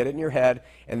for you to get it in your head,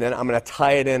 and then I'm going to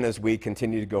tie it in as we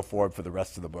continue to go forward for the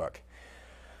rest of the book.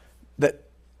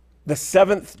 The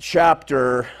seventh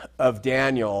chapter of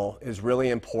Daniel is really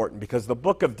important, because the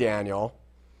book of Daniel,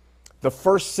 the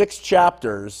first 6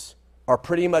 chapters are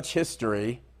pretty much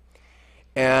history,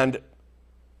 and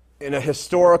in a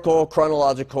historical,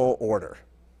 chronological order.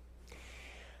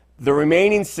 The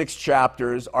remaining 6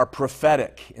 chapters are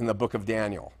prophetic in the book of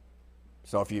Daniel.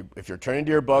 So if you're turning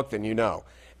to your book, then you know.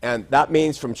 And that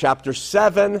means from chapter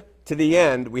 7 to the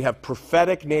end, we have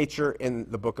prophetic nature in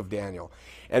the book of Daniel.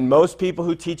 And most people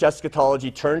who teach eschatology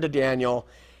turn to Daniel,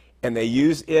 and they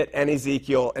use it and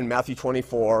Ezekiel and Matthew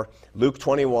 24, Luke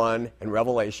 21, and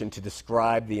Revelation to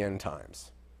describe the end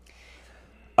times.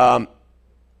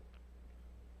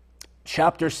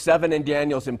 Chapter 7 in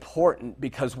Daniel is important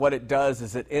because what it does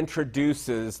is it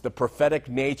introduces the prophetic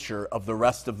nature of the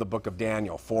rest of the book of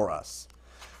Daniel for us.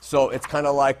 So it's kind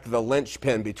of like the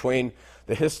linchpin between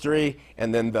the history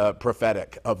and then the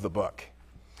prophetic of the book.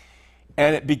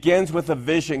 And it begins with a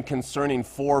vision concerning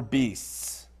 4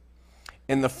 beasts.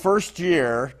 In the first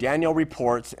year, Daniel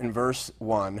reports in verse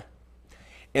 1,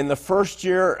 in the first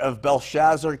year of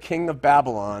Belshazzar, king of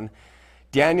Babylon,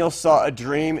 Daniel saw a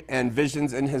dream and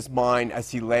visions in his mind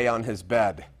as he lay on his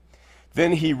bed.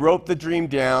 Then he wrote the dream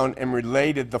down and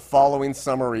related the following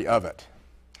summary of it.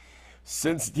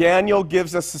 Since Daniel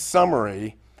gives us a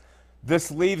summary, this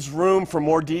leaves room for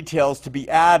more details to be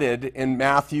added in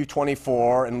Matthew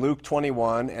 24 and Luke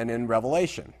 21 and in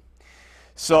Revelation.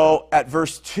 So at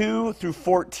verse 2 through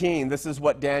 14, this is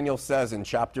what Daniel says in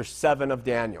chapter 7 of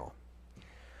Daniel.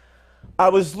 I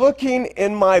was looking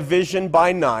in my vision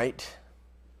by night,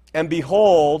 and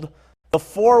behold, the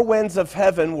 4 winds of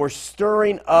heaven were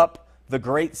stirring up the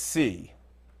great sea.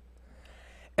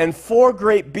 And 4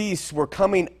 great beasts were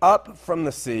coming up from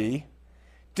the sea,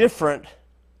 different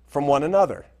from one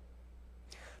another.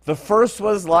 The first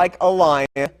was like a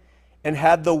lion and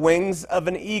had the wings of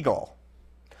an eagle.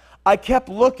 I kept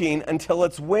looking until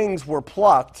its wings were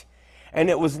plucked, and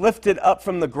it was lifted up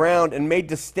from the ground and made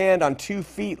to stand on 2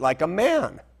 feet like a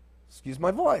man. Excuse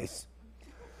my voice.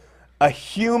 A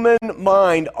human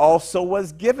mind also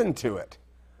was given to it.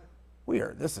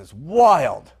 Weird. This is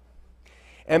wild.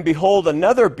 And behold,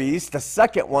 another beast, a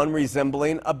second one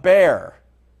resembling a bear.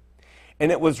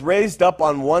 And it was raised up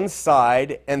on one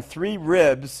side, and 3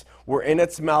 ribs were in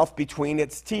its mouth between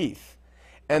its teeth.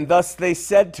 And thus they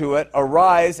said to it,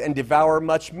 arise and devour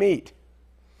much meat.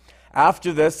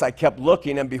 After this I kept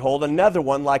looking, and behold, another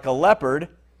one like a leopard,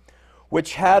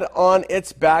 which had on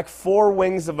its back 4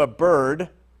 wings of a bird.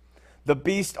 The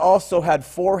beast also had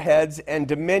 4 heads, and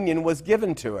dominion was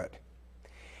given to it.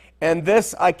 And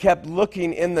this I kept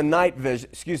looking in the night vision.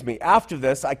 After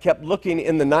this I kept looking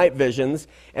in the night visions,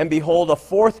 and behold, a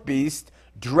 4th beast,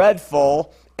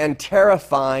 dreadful and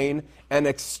terrifying and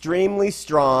extremely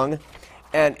strong,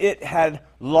 and it had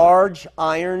large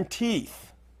iron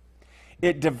teeth.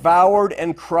 It devoured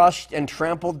and crushed and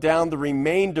trampled down the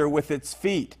remainder with its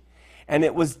feet. And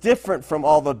it was different from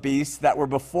all the beasts that were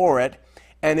before it,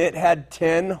 and it had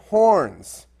 10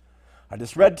 horns. I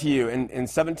just read to you in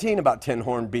 17 about 10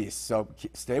 horned beasts, so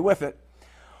stay with it.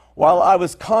 While I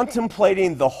was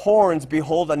contemplating the horns,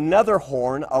 behold, another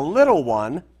horn, a little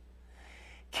one,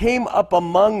 came up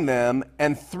among them,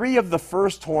 and 3 of the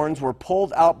first horns were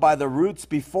pulled out by the roots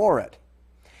before it.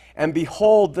 And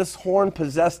behold, this horn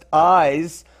possessed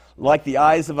eyes like the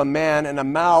eyes of a man, and a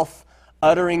mouth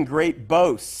uttering great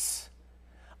boasts.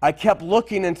 I kept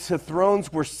looking, and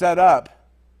thrones were set up,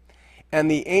 and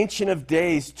the Ancient of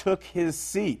Days took his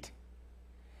seat.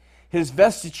 His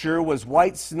vesture was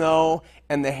white snow,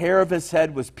 and the hair of his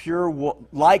head was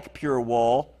like pure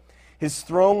wool. His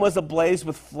throne was ablaze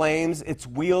with flames. Its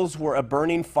wheels were a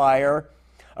burning fire.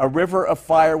 A river of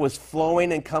fire was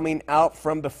flowing and coming out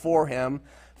from before him.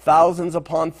 Thousands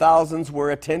upon thousands were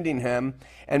attending him,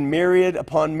 and myriad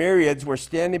upon myriads were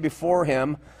standing before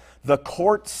him. The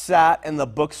court sat, and the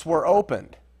books were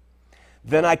opened.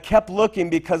 Then I kept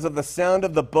looking because of the sound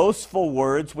of the boastful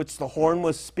words which the horn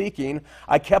was speaking.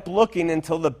 I kept looking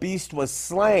until the beast was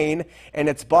slain, and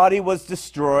its body was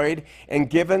destroyed and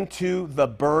given to the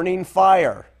burning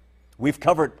fire. We've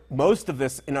covered most of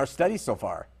this in our study so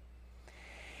far.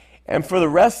 And for the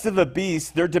rest of the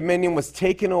beasts, their dominion was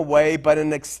taken away, but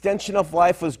an extension of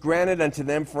life was granted unto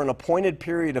them for an appointed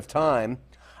period of time.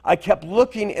 I kept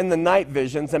looking in the night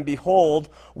visions, and behold,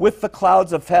 with the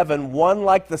clouds of heaven, one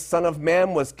like the Son of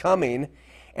Man was coming,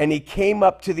 and he came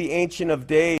up to the Ancient of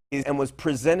Days and was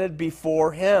presented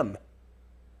before him.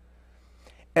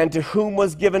 And to whom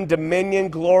was given dominion,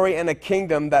 glory, and a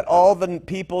kingdom, that all the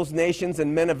peoples, nations,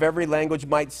 and men of every language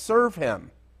might serve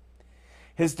him.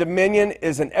 His dominion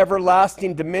is an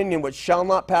everlasting dominion which shall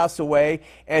not pass away,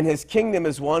 and his kingdom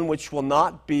is one which will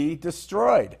not be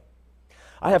destroyed.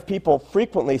 I have people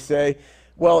frequently say,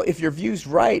 well, if your view's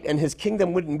right and his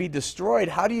kingdom wouldn't be destroyed,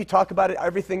 how do you talk about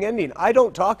everything ending? I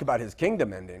don't talk about his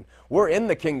kingdom ending. We're in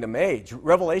the kingdom age.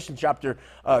 Revelation chapter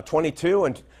 22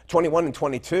 and 21 and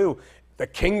 22, the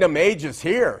kingdom age is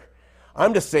here.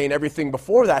 I'm just saying everything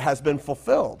before that has been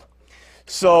fulfilled.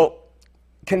 So,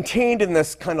 contained in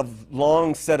this kind of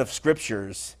long set of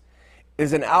scriptures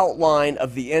is an outline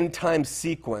of the end time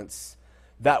sequence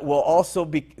that will also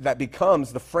that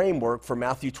becomes the framework for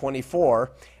Matthew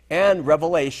 24 and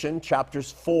Revelation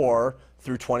chapters 4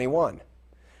 through 21.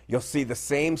 You'll see the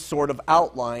same sort of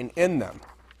outline in them.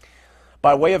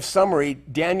 By way of summary,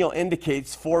 Daniel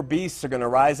indicates 4 beasts are going to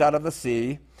rise out of the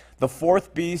sea. The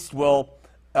 4th beast will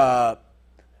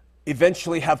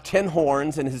eventually have 10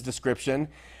 horns in his description.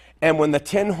 And when the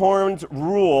 10 horns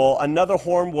rule, another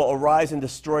horn will arise and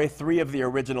destroy 3 of the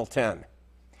original 10.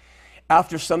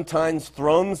 After some time,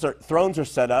 thrones are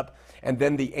set up, and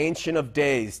then the Ancient of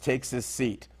Days takes his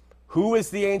seat. Who is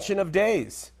the Ancient of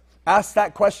Days? Ask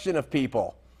that question of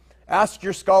people. Ask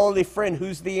your scholarly friend,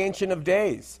 who's the Ancient of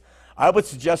Days? I would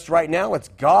suggest right now it's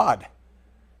God.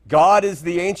 God is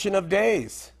the Ancient of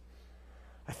Days.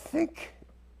 I think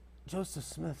Joseph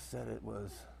Smith said it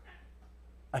was...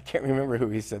 I can't remember who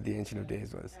he said the Ancient of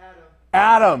Days was.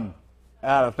 Adam,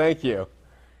 thank you.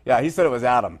 Yeah, he said it was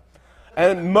Adam.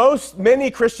 And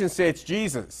many Christians say it's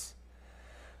Jesus.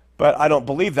 But I don't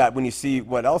believe that when you see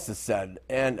what else is said.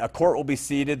 And a court will be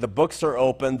seated, the books are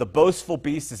open, the boastful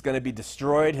beast is going to be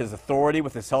destroyed, his authority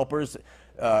with his helpers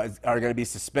are going to be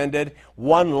suspended.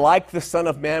 One like the Son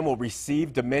of Man will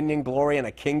receive dominion, glory, and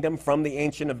a kingdom from the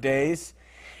Ancient of Days.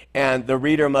 And the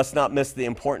reader must not miss the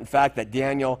important fact that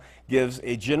Daniel gives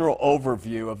a general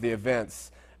overview of the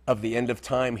events of the end of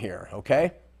time here,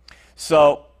 okay?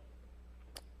 So,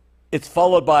 it's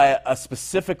followed by a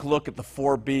specific look at the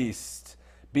 4 beasts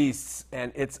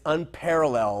and its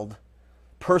unparalleled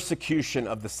persecution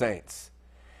of the saints,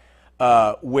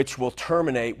 which will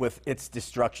terminate with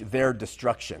their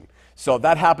destruction. So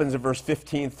that happens in verse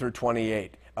 15 through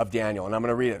 28 of Daniel, and I'm going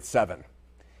to read it 7.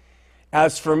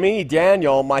 As for me,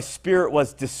 Daniel, my spirit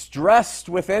was distressed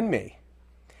within me,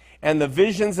 and the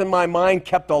visions in my mind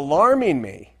kept alarming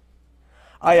me.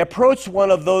 I approached one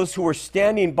of those who were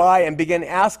standing by and began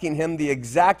asking him the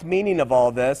exact meaning of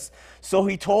all this. So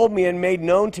he told me and made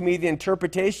known to me the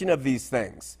interpretation of these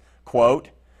things. Quote,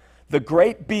 the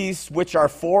great beasts, which are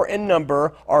 4 in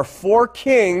number, are 4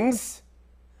 kings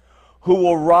who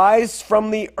will rise from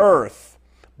the earth.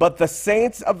 But the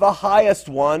saints of the highest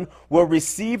one will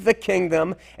receive the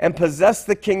kingdom and possess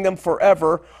the kingdom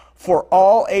forever for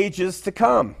all ages to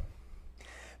come.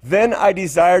 Then I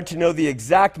desired to know the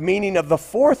exact meaning of the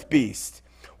 4th beast,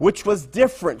 which was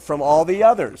different from all the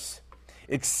others,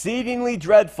 exceedingly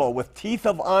dreadful, with teeth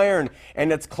of iron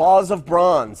and its claws of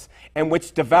bronze, and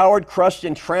which devoured, crushed,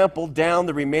 and trampled down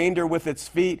the remainder with its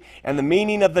feet, and the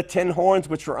meaning of the 10 horns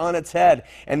which were on its head,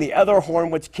 and the other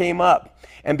horn which came up,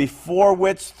 and before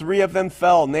which 3 of them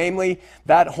fell, namely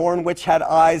that horn which had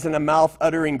eyes and a mouth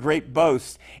uttering great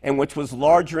boasts, and which was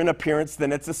larger in appearance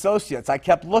than its associates. I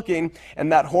kept looking,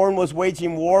 and that horn was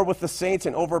waging war with the saints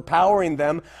and overpowering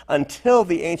them until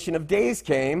the Ancient of Days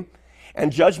came,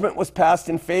 and judgment was passed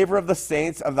in favor of the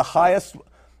saints of the highest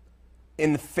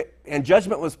and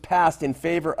judgment was passed in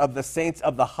favor of the saints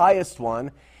of the highest one,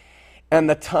 and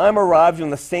the time arrived when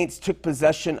the saints took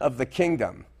possession of the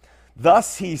kingdom.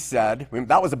 Thus he said,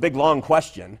 that was a big long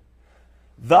question.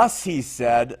 Thus he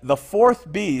said, the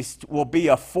 4th beast will be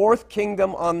a 4th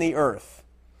kingdom on the earth,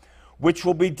 which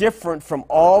will be different from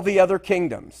all the other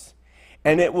kingdoms,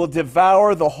 and it will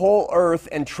devour the whole earth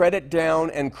and tread it down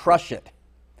and crush it.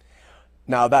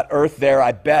 Now, that earth there,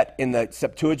 I bet, in the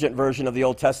Septuagint version of the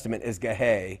Old Testament is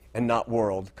Gehe and not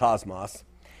world, cosmos.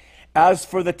 As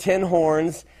for the 10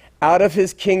 horns, out of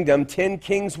his kingdom 10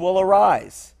 kings will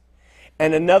arise,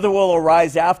 and another will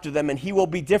arise after them, and he will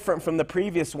be different from the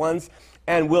previous ones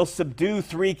and will subdue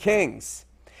 3 kings.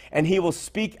 and he will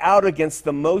speak out against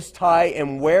the Most High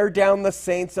and wear down the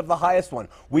saints of the Highest One.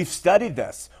 We've studied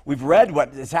this. We've read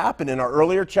what has happened in our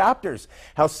earlier chapters,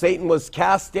 how Satan was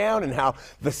cast down and how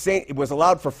the saint was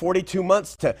allowed for 42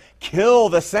 months to kill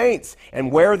the saints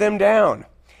and wear them down.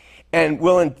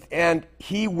 And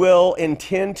he will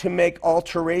intend to make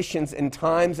alterations in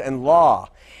times and law,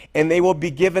 and they will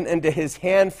be given into his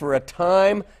hand for a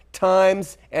time,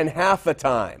 times, and half a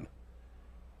time.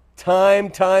 Time,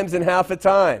 times, and half a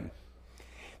time.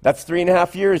 That's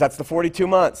 3.5 years. That's the 42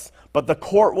 months. But the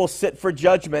court will sit for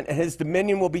judgment, and his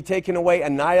dominion will be taken away,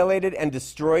 annihilated, and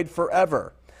destroyed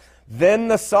forever. Then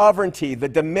the sovereignty, the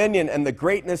dominion, and the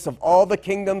greatness of all the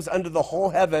kingdoms under the whole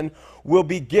heaven will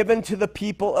be given to the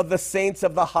people of the saints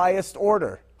of the highest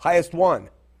order, highest one.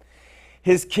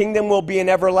 His kingdom will be an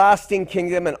everlasting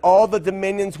kingdom, and all the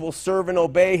dominions will serve and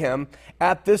obey him.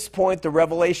 At this point, the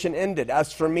revelation ended.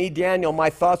 As for me, Daniel, my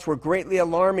thoughts were greatly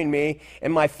alarming me,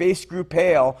 and my face grew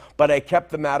pale, but I kept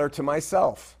the matter to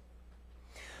myself.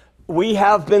 We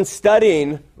have been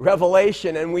studying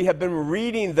Revelation, and we have been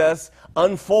reading this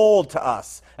unfold to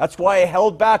us. That's why I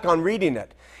held back on reading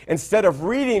it. Instead of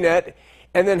reading it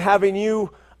and then having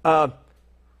you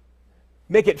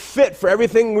make it fit for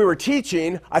everything we were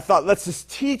teaching, I thought, let's just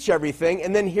teach everything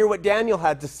and then hear what Daniel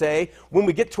had to say when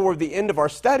we get toward the end of our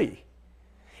study.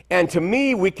 And to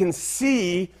me, we can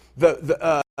see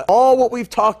all what we've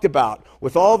talked about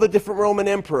with all the different Roman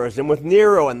emperors and with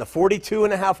Nero and the 42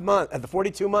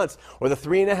 months or the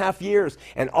 3.5 years,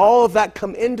 and all of that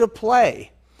come into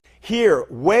play here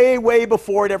way, way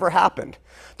before it ever happened.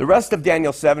 The rest of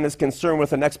Daniel 7 is concerned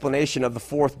with an explanation of the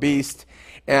fourth beast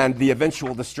and the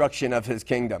eventual destruction of his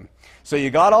kingdom. So you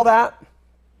got all that?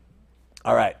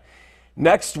 All right.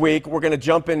 Next week, we're going to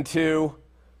jump into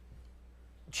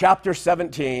chapter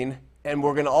 17, and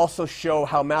we're going to also show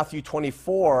how Matthew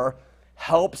 24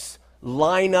 helps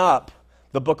line up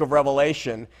the book of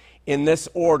Revelation in this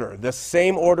order. The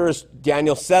same order as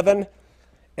Daniel 7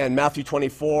 and Matthew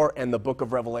 24 and the book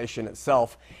of Revelation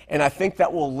itself. And I think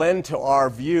that will lend to our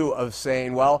view of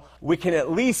saying, well, we can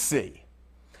at least see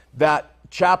that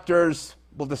chapters,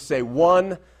 we'll just say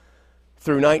 1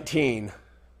 through 19,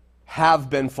 have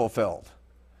been fulfilled.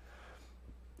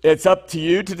 It's up to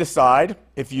you to decide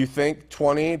if you think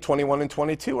 20, 21, and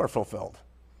 22 are fulfilled.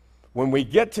 When we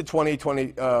get to 20,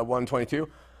 21, 22,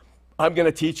 I'm going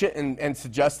to teach it and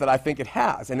suggest that I think it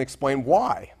has and explain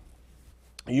why.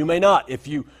 You may not. If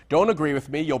you don't agree with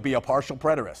me, you'll be a partial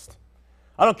preterist.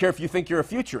 I don't care if you think you're a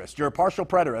futurist. You're a partial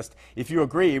preterist if you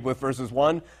agree with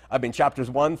chapters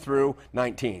 1 through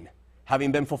 19,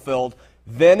 having been fulfilled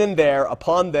then and there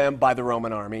upon them by the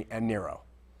Roman army and Nero.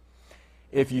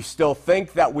 If you still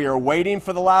think that we are waiting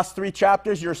for the last 3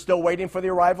 chapters, you're still waiting for the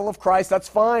arrival of Christ, that's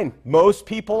fine. Most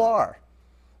people are.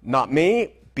 Not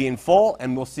me, being full,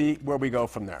 and we'll see where we go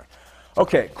from there.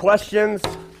 Okay, questions,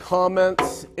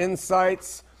 comments,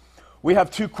 insights. We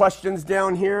have 2 questions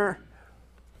down here.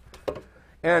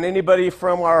 And anybody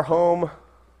from our home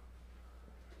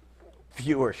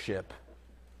viewership?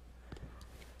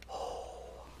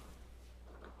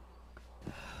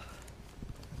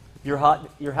 You're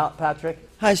hot, Patrick?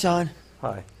 Hi, Sean.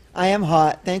 Hi. I am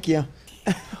hot. Thank you.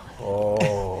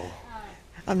 Oh.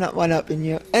 I'm not one-upping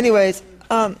you. Anyways,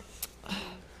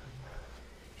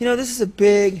 this is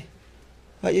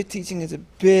what you're teaching is a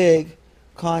big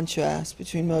contrast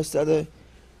between most other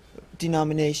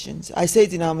denominations. I say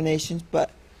denominations,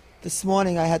 but this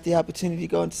morning I had the opportunity to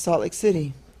go into Salt Lake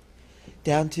City,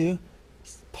 down to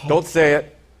Don't say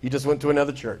it. You just went to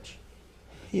another church.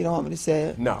 You don't want me to say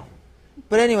it? No.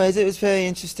 But anyways, it was very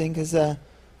interesting because I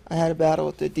had a battle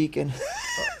with the deacon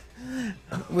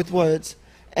with words.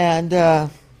 And,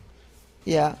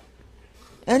 yeah.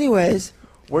 Anyways.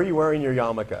 Were you wearing your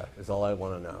yarmulke is all I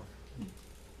want to know.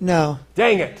 No.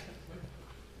 Dang it.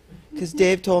 Because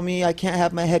Dave told me I can't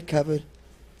have my head covered.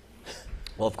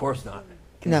 Well, of course not.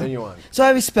 Continue on. So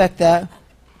I respect that.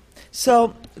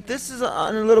 So this is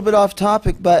a little bit off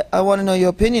topic, but I want to know your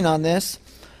opinion on this.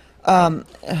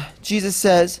 Jesus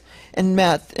says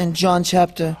in John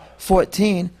chapter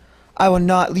 14, I will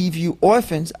not leave you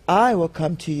orphans. I will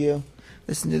come to you.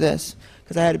 Listen to this,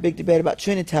 because I had a big debate about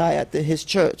Trinity at his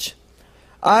church.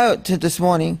 This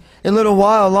morning, a little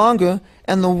while longer,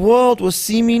 and the world will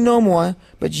see me no more,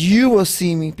 but you will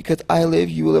see me, because I live,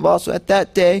 you will live also. At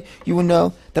that day, you will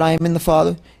know that I am in the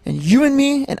Father, and you in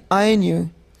me, and I in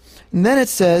you. And then it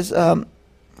says, and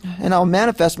I'll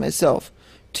manifest myself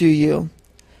to you.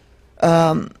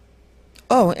 And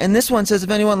this one says, if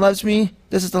anyone loves me,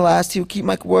 this is the last, he will keep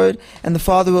my word, and the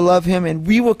Father will love him, and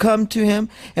we will come to him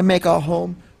and make our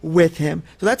home with him.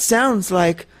 So that sounds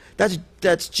like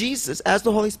that's Jesus as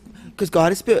the Holy Spirit. because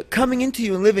God is spirit, coming into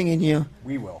you and living in you.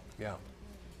 We will, yeah.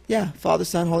 Yeah, Father,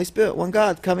 Son, Holy Spirit, one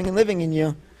God, coming and living in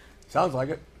you. Sounds like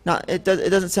it. It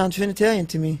doesn't sound Trinitarian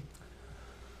to me.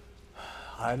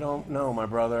 I don't know, my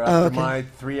brother. Oh, After okay. my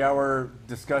 3-hour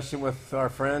discussion with our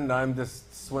friend, I'm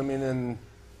just swimming in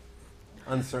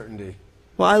uncertainty.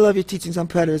 Well, I love your teachings on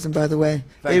preterism, by the way.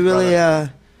 Thanks, They really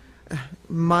brother.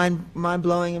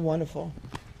 mind-blowing and wonderful.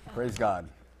 Praise God.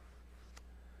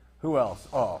 Who else?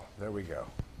 Oh, there we go.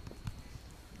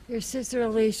 Your sister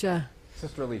Alicia.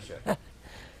 Sister Alicia.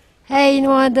 Hey, you know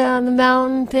what, on the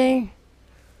mountain thing?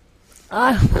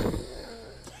 I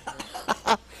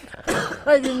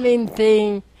didn't mean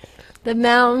thing. The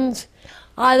mountains,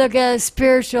 I look at it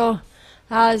spiritual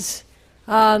as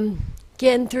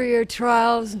getting through your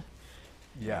trials.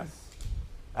 Yes.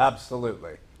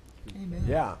 Absolutely. Amen.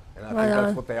 Yeah, and I Right think that's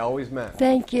on. what they always meant.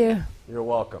 Thank you. You're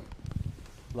welcome.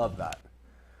 Love that.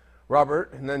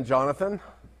 Robert, and then Jonathan.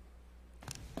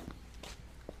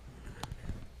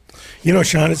 You know,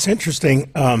 Sean, it's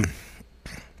interesting.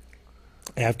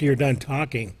 After you're done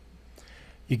talking,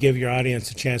 you give your audience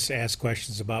a chance to ask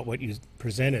questions about what you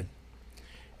presented.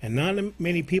 And not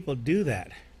many people do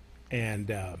that.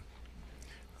 And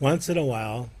once in a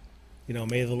while, you know,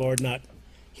 may the Lord not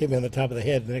hit me on the top of the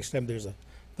head the next time there's a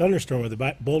thunderstorm with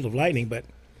a bolt of lightning. But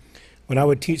when I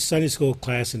would teach Sunday school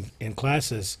class in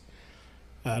classes,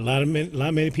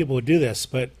 many people would do this.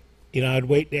 But, you know, I'd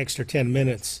wait the extra 10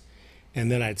 minutes. And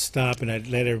then I'd stop and I'd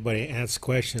let everybody ask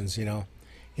questions, you know.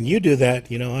 And you do that,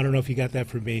 you know. I don't know if you got that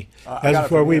from me. I got it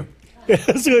from you.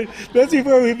 That's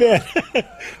before we met.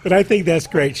 But I think that's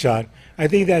great, Sean. I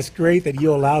think that's great that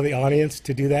you allow the audience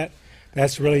to do that.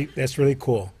 That's really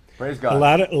cool. Praise God.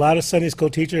 A lot of Sunday school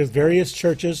teachers, various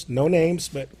churches, no names,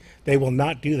 but they will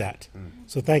not do that.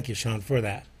 So thank you, Sean, for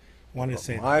that. Wanted to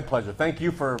say that. My pleasure. Thank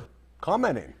you for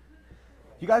commenting.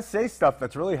 You guys say stuff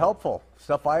that's really helpful.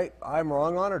 Stuff I'm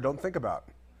wrong on or don't think about.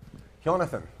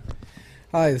 Jonathan.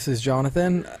 Hi, this is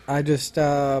Jonathan. I just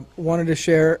wanted to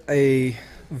share a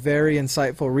very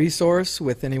insightful resource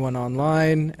with anyone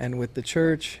online and with the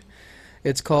church.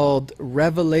 It's called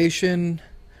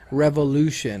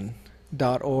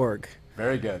revelationrevolution.org.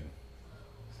 Very good.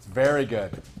 It's very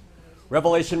good.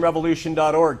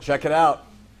 Revelationrevolution.org. Check it out.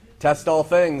 Test all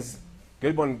things.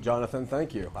 Good one, Jonathan.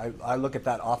 Thank you. I look at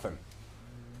that often.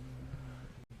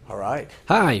 All right.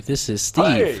 Hi, this is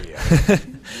Steve. Hey.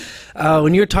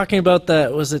 When you were talking about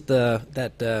that, was it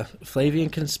that Flavian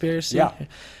conspiracy? Yeah.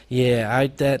 Yeah, a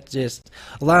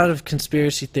lot of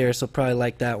conspiracy theorists will probably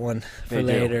like that one for They do.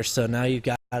 later. So now you've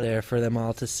got it there for them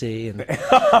all to see and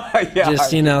Yeah.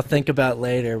 just think about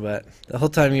later. But the whole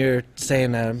time you're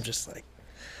saying that, I'm just like,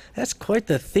 that's quite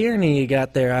the theory you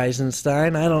got there,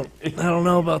 Eisenstein. I don't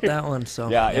know about that one. So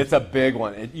Yeah, it's a big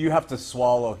one. You have to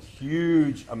swallow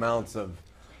huge amounts of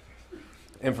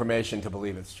information to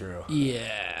believe it's true.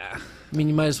 Yeah, I mean,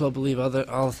 you might as well believe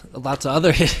lots of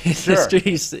other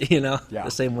histories, Yeah. the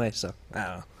same way. So I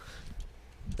don't know.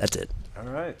 That's it. All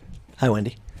right. Hi,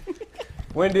 Wendy.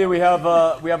 Wendy, we have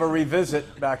a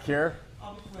revisit back here.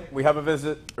 We have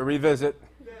a revisit.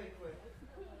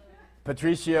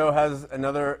 Patricio has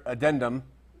another addendum.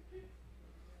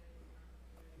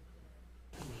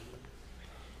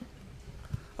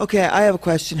 Okay, I have a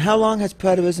question. How long has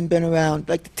preterism been around?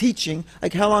 Like the teaching,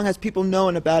 like how long has people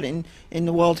known about it in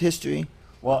the world history?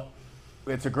 Well,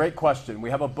 it's a great question.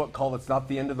 We have a book called It's Not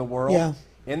the End of the World. Yeah.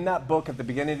 In that book, at the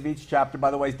beginning of each chapter,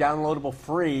 by the way, it's downloadable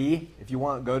free. If you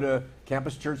want, go to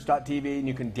campuschurch.tv and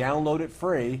you can download it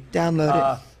free.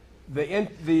 Download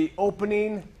it. The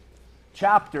opening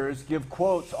chapters give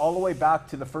quotes all the way back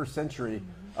to the first century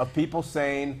of people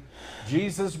saying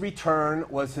Jesus' return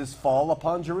was his fall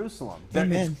upon Jerusalem.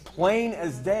 Amen. It's plain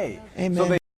as day. Amen.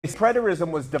 So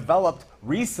preterism was developed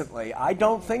recently. I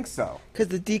don't think so. Because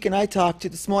the deacon I talked to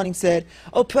this morning said,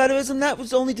 oh, preterism, that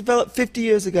was only developed 50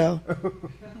 years ago.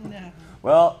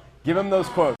 Well, give him those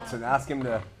quotes and ask him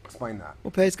to explain that.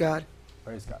 Well, praise God.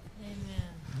 Praise God. Amen.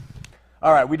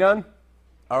 All right, we done?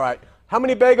 All right. How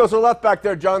many bagels are left back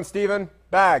there, John Stephen?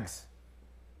 Bags.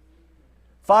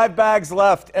 5 bags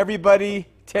left. Everybody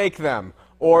take them,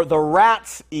 or the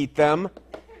rats eat them.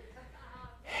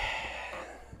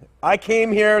 I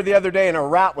came here the other day and a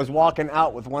rat was walking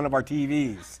out with one of our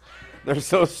TVs. They're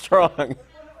so strong.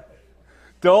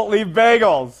 Don't leave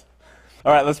bagels.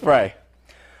 All right, let's pray.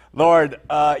 Lord,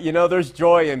 there's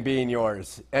joy in being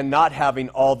yours and not having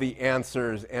all the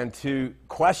answers and to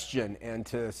question and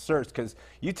to search, because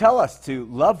you tell us to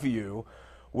love you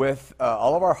with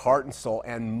all of our heart and soul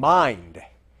and mind.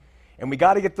 And we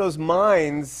got to get those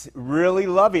minds really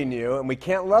loving you, and we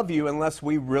can't love you unless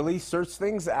we really search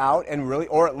things out and really,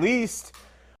 or at least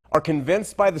are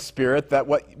convinced by the Spirit that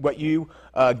what you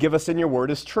give us in your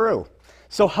word is true.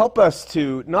 So help us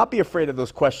to not be afraid of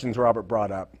those questions Robert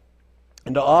brought up,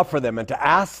 and to offer them and to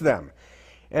ask them,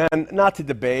 and not to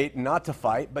debate, not to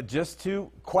fight, but just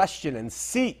to question and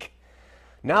seek.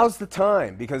 Now's the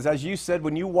time, because as you said,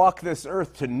 when you walk this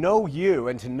earth, to know you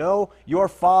and to know your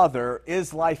Father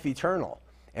is life eternal.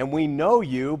 And we know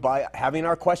you by having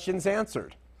our questions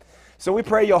answered. So we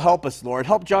pray you'll help us, Lord.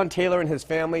 Help John Taylor and his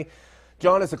family.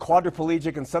 John is a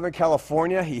quadriplegic in Southern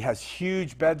California. He has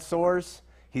huge bed sores.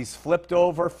 He's flipped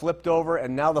over,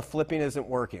 and now the flipping isn't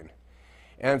working.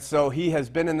 And so he has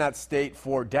been in that state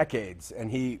for decades, and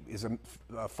he is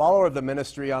a follower of the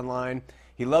ministry online.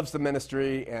 He loves the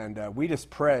ministry, and we just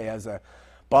pray as a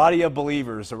body of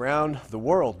believers around the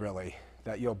world, really,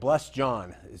 that you'll bless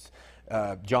John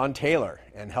Taylor,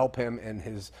 and help him in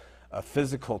his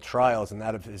physical trials and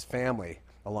that of his family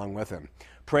along with him.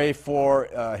 Pray for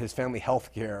his family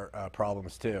health care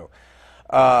problems, too.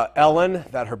 Ellen,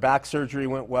 that her back surgery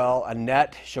went well.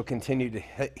 Annette, she'll continue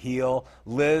to heal.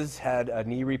 Liz had a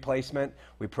knee replacement.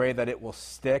 We pray that it will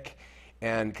stick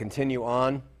and continue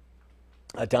on.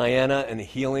 Diana, and the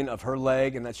healing of her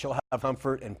leg, and that she'll have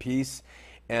comfort and peace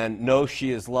and know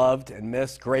she is loved and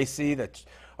missed. Gracie, that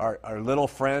our little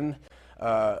friend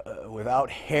without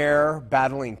hair,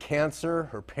 battling cancer,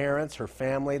 her parents, her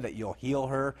family, that you'll heal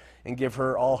her and give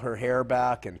her all her hair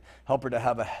back and help her to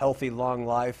have a healthy, long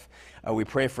life. We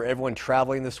pray for everyone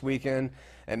traveling this weekend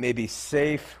and may be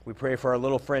safe. We pray for our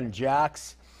little friend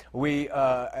Jax.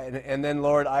 And then,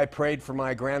 Lord, I prayed for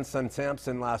my grandson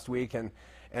Samson last week, and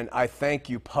I thank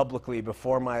you publicly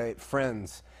before my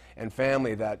friends and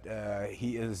family that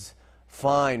he is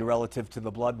fine relative to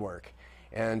the blood work.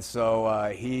 And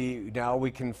so now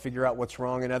we can figure out what's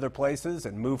wrong in other places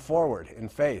and move forward in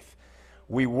faith.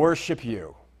 We worship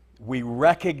you. We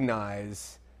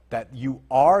recognize that you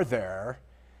are there.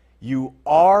 You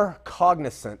are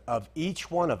cognizant of each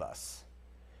one of us,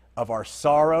 of our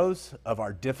sorrows, of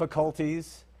our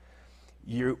difficulties.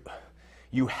 You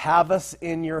have us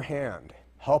in your hand.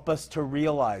 Help us to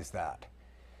realize that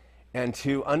and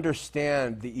to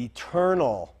understand the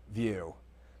eternal view,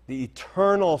 the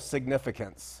eternal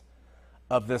significance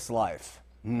of this life,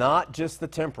 not just the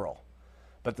temporal,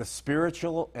 but the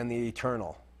spiritual and the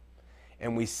eternal.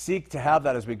 And we seek to have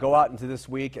that as we go out into this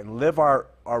week and live our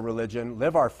religion,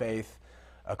 live our faith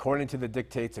according to the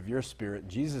dictates of your Spirit. In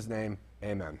Jesus' name,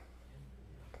 amen.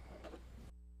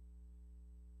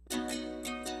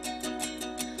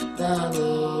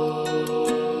 The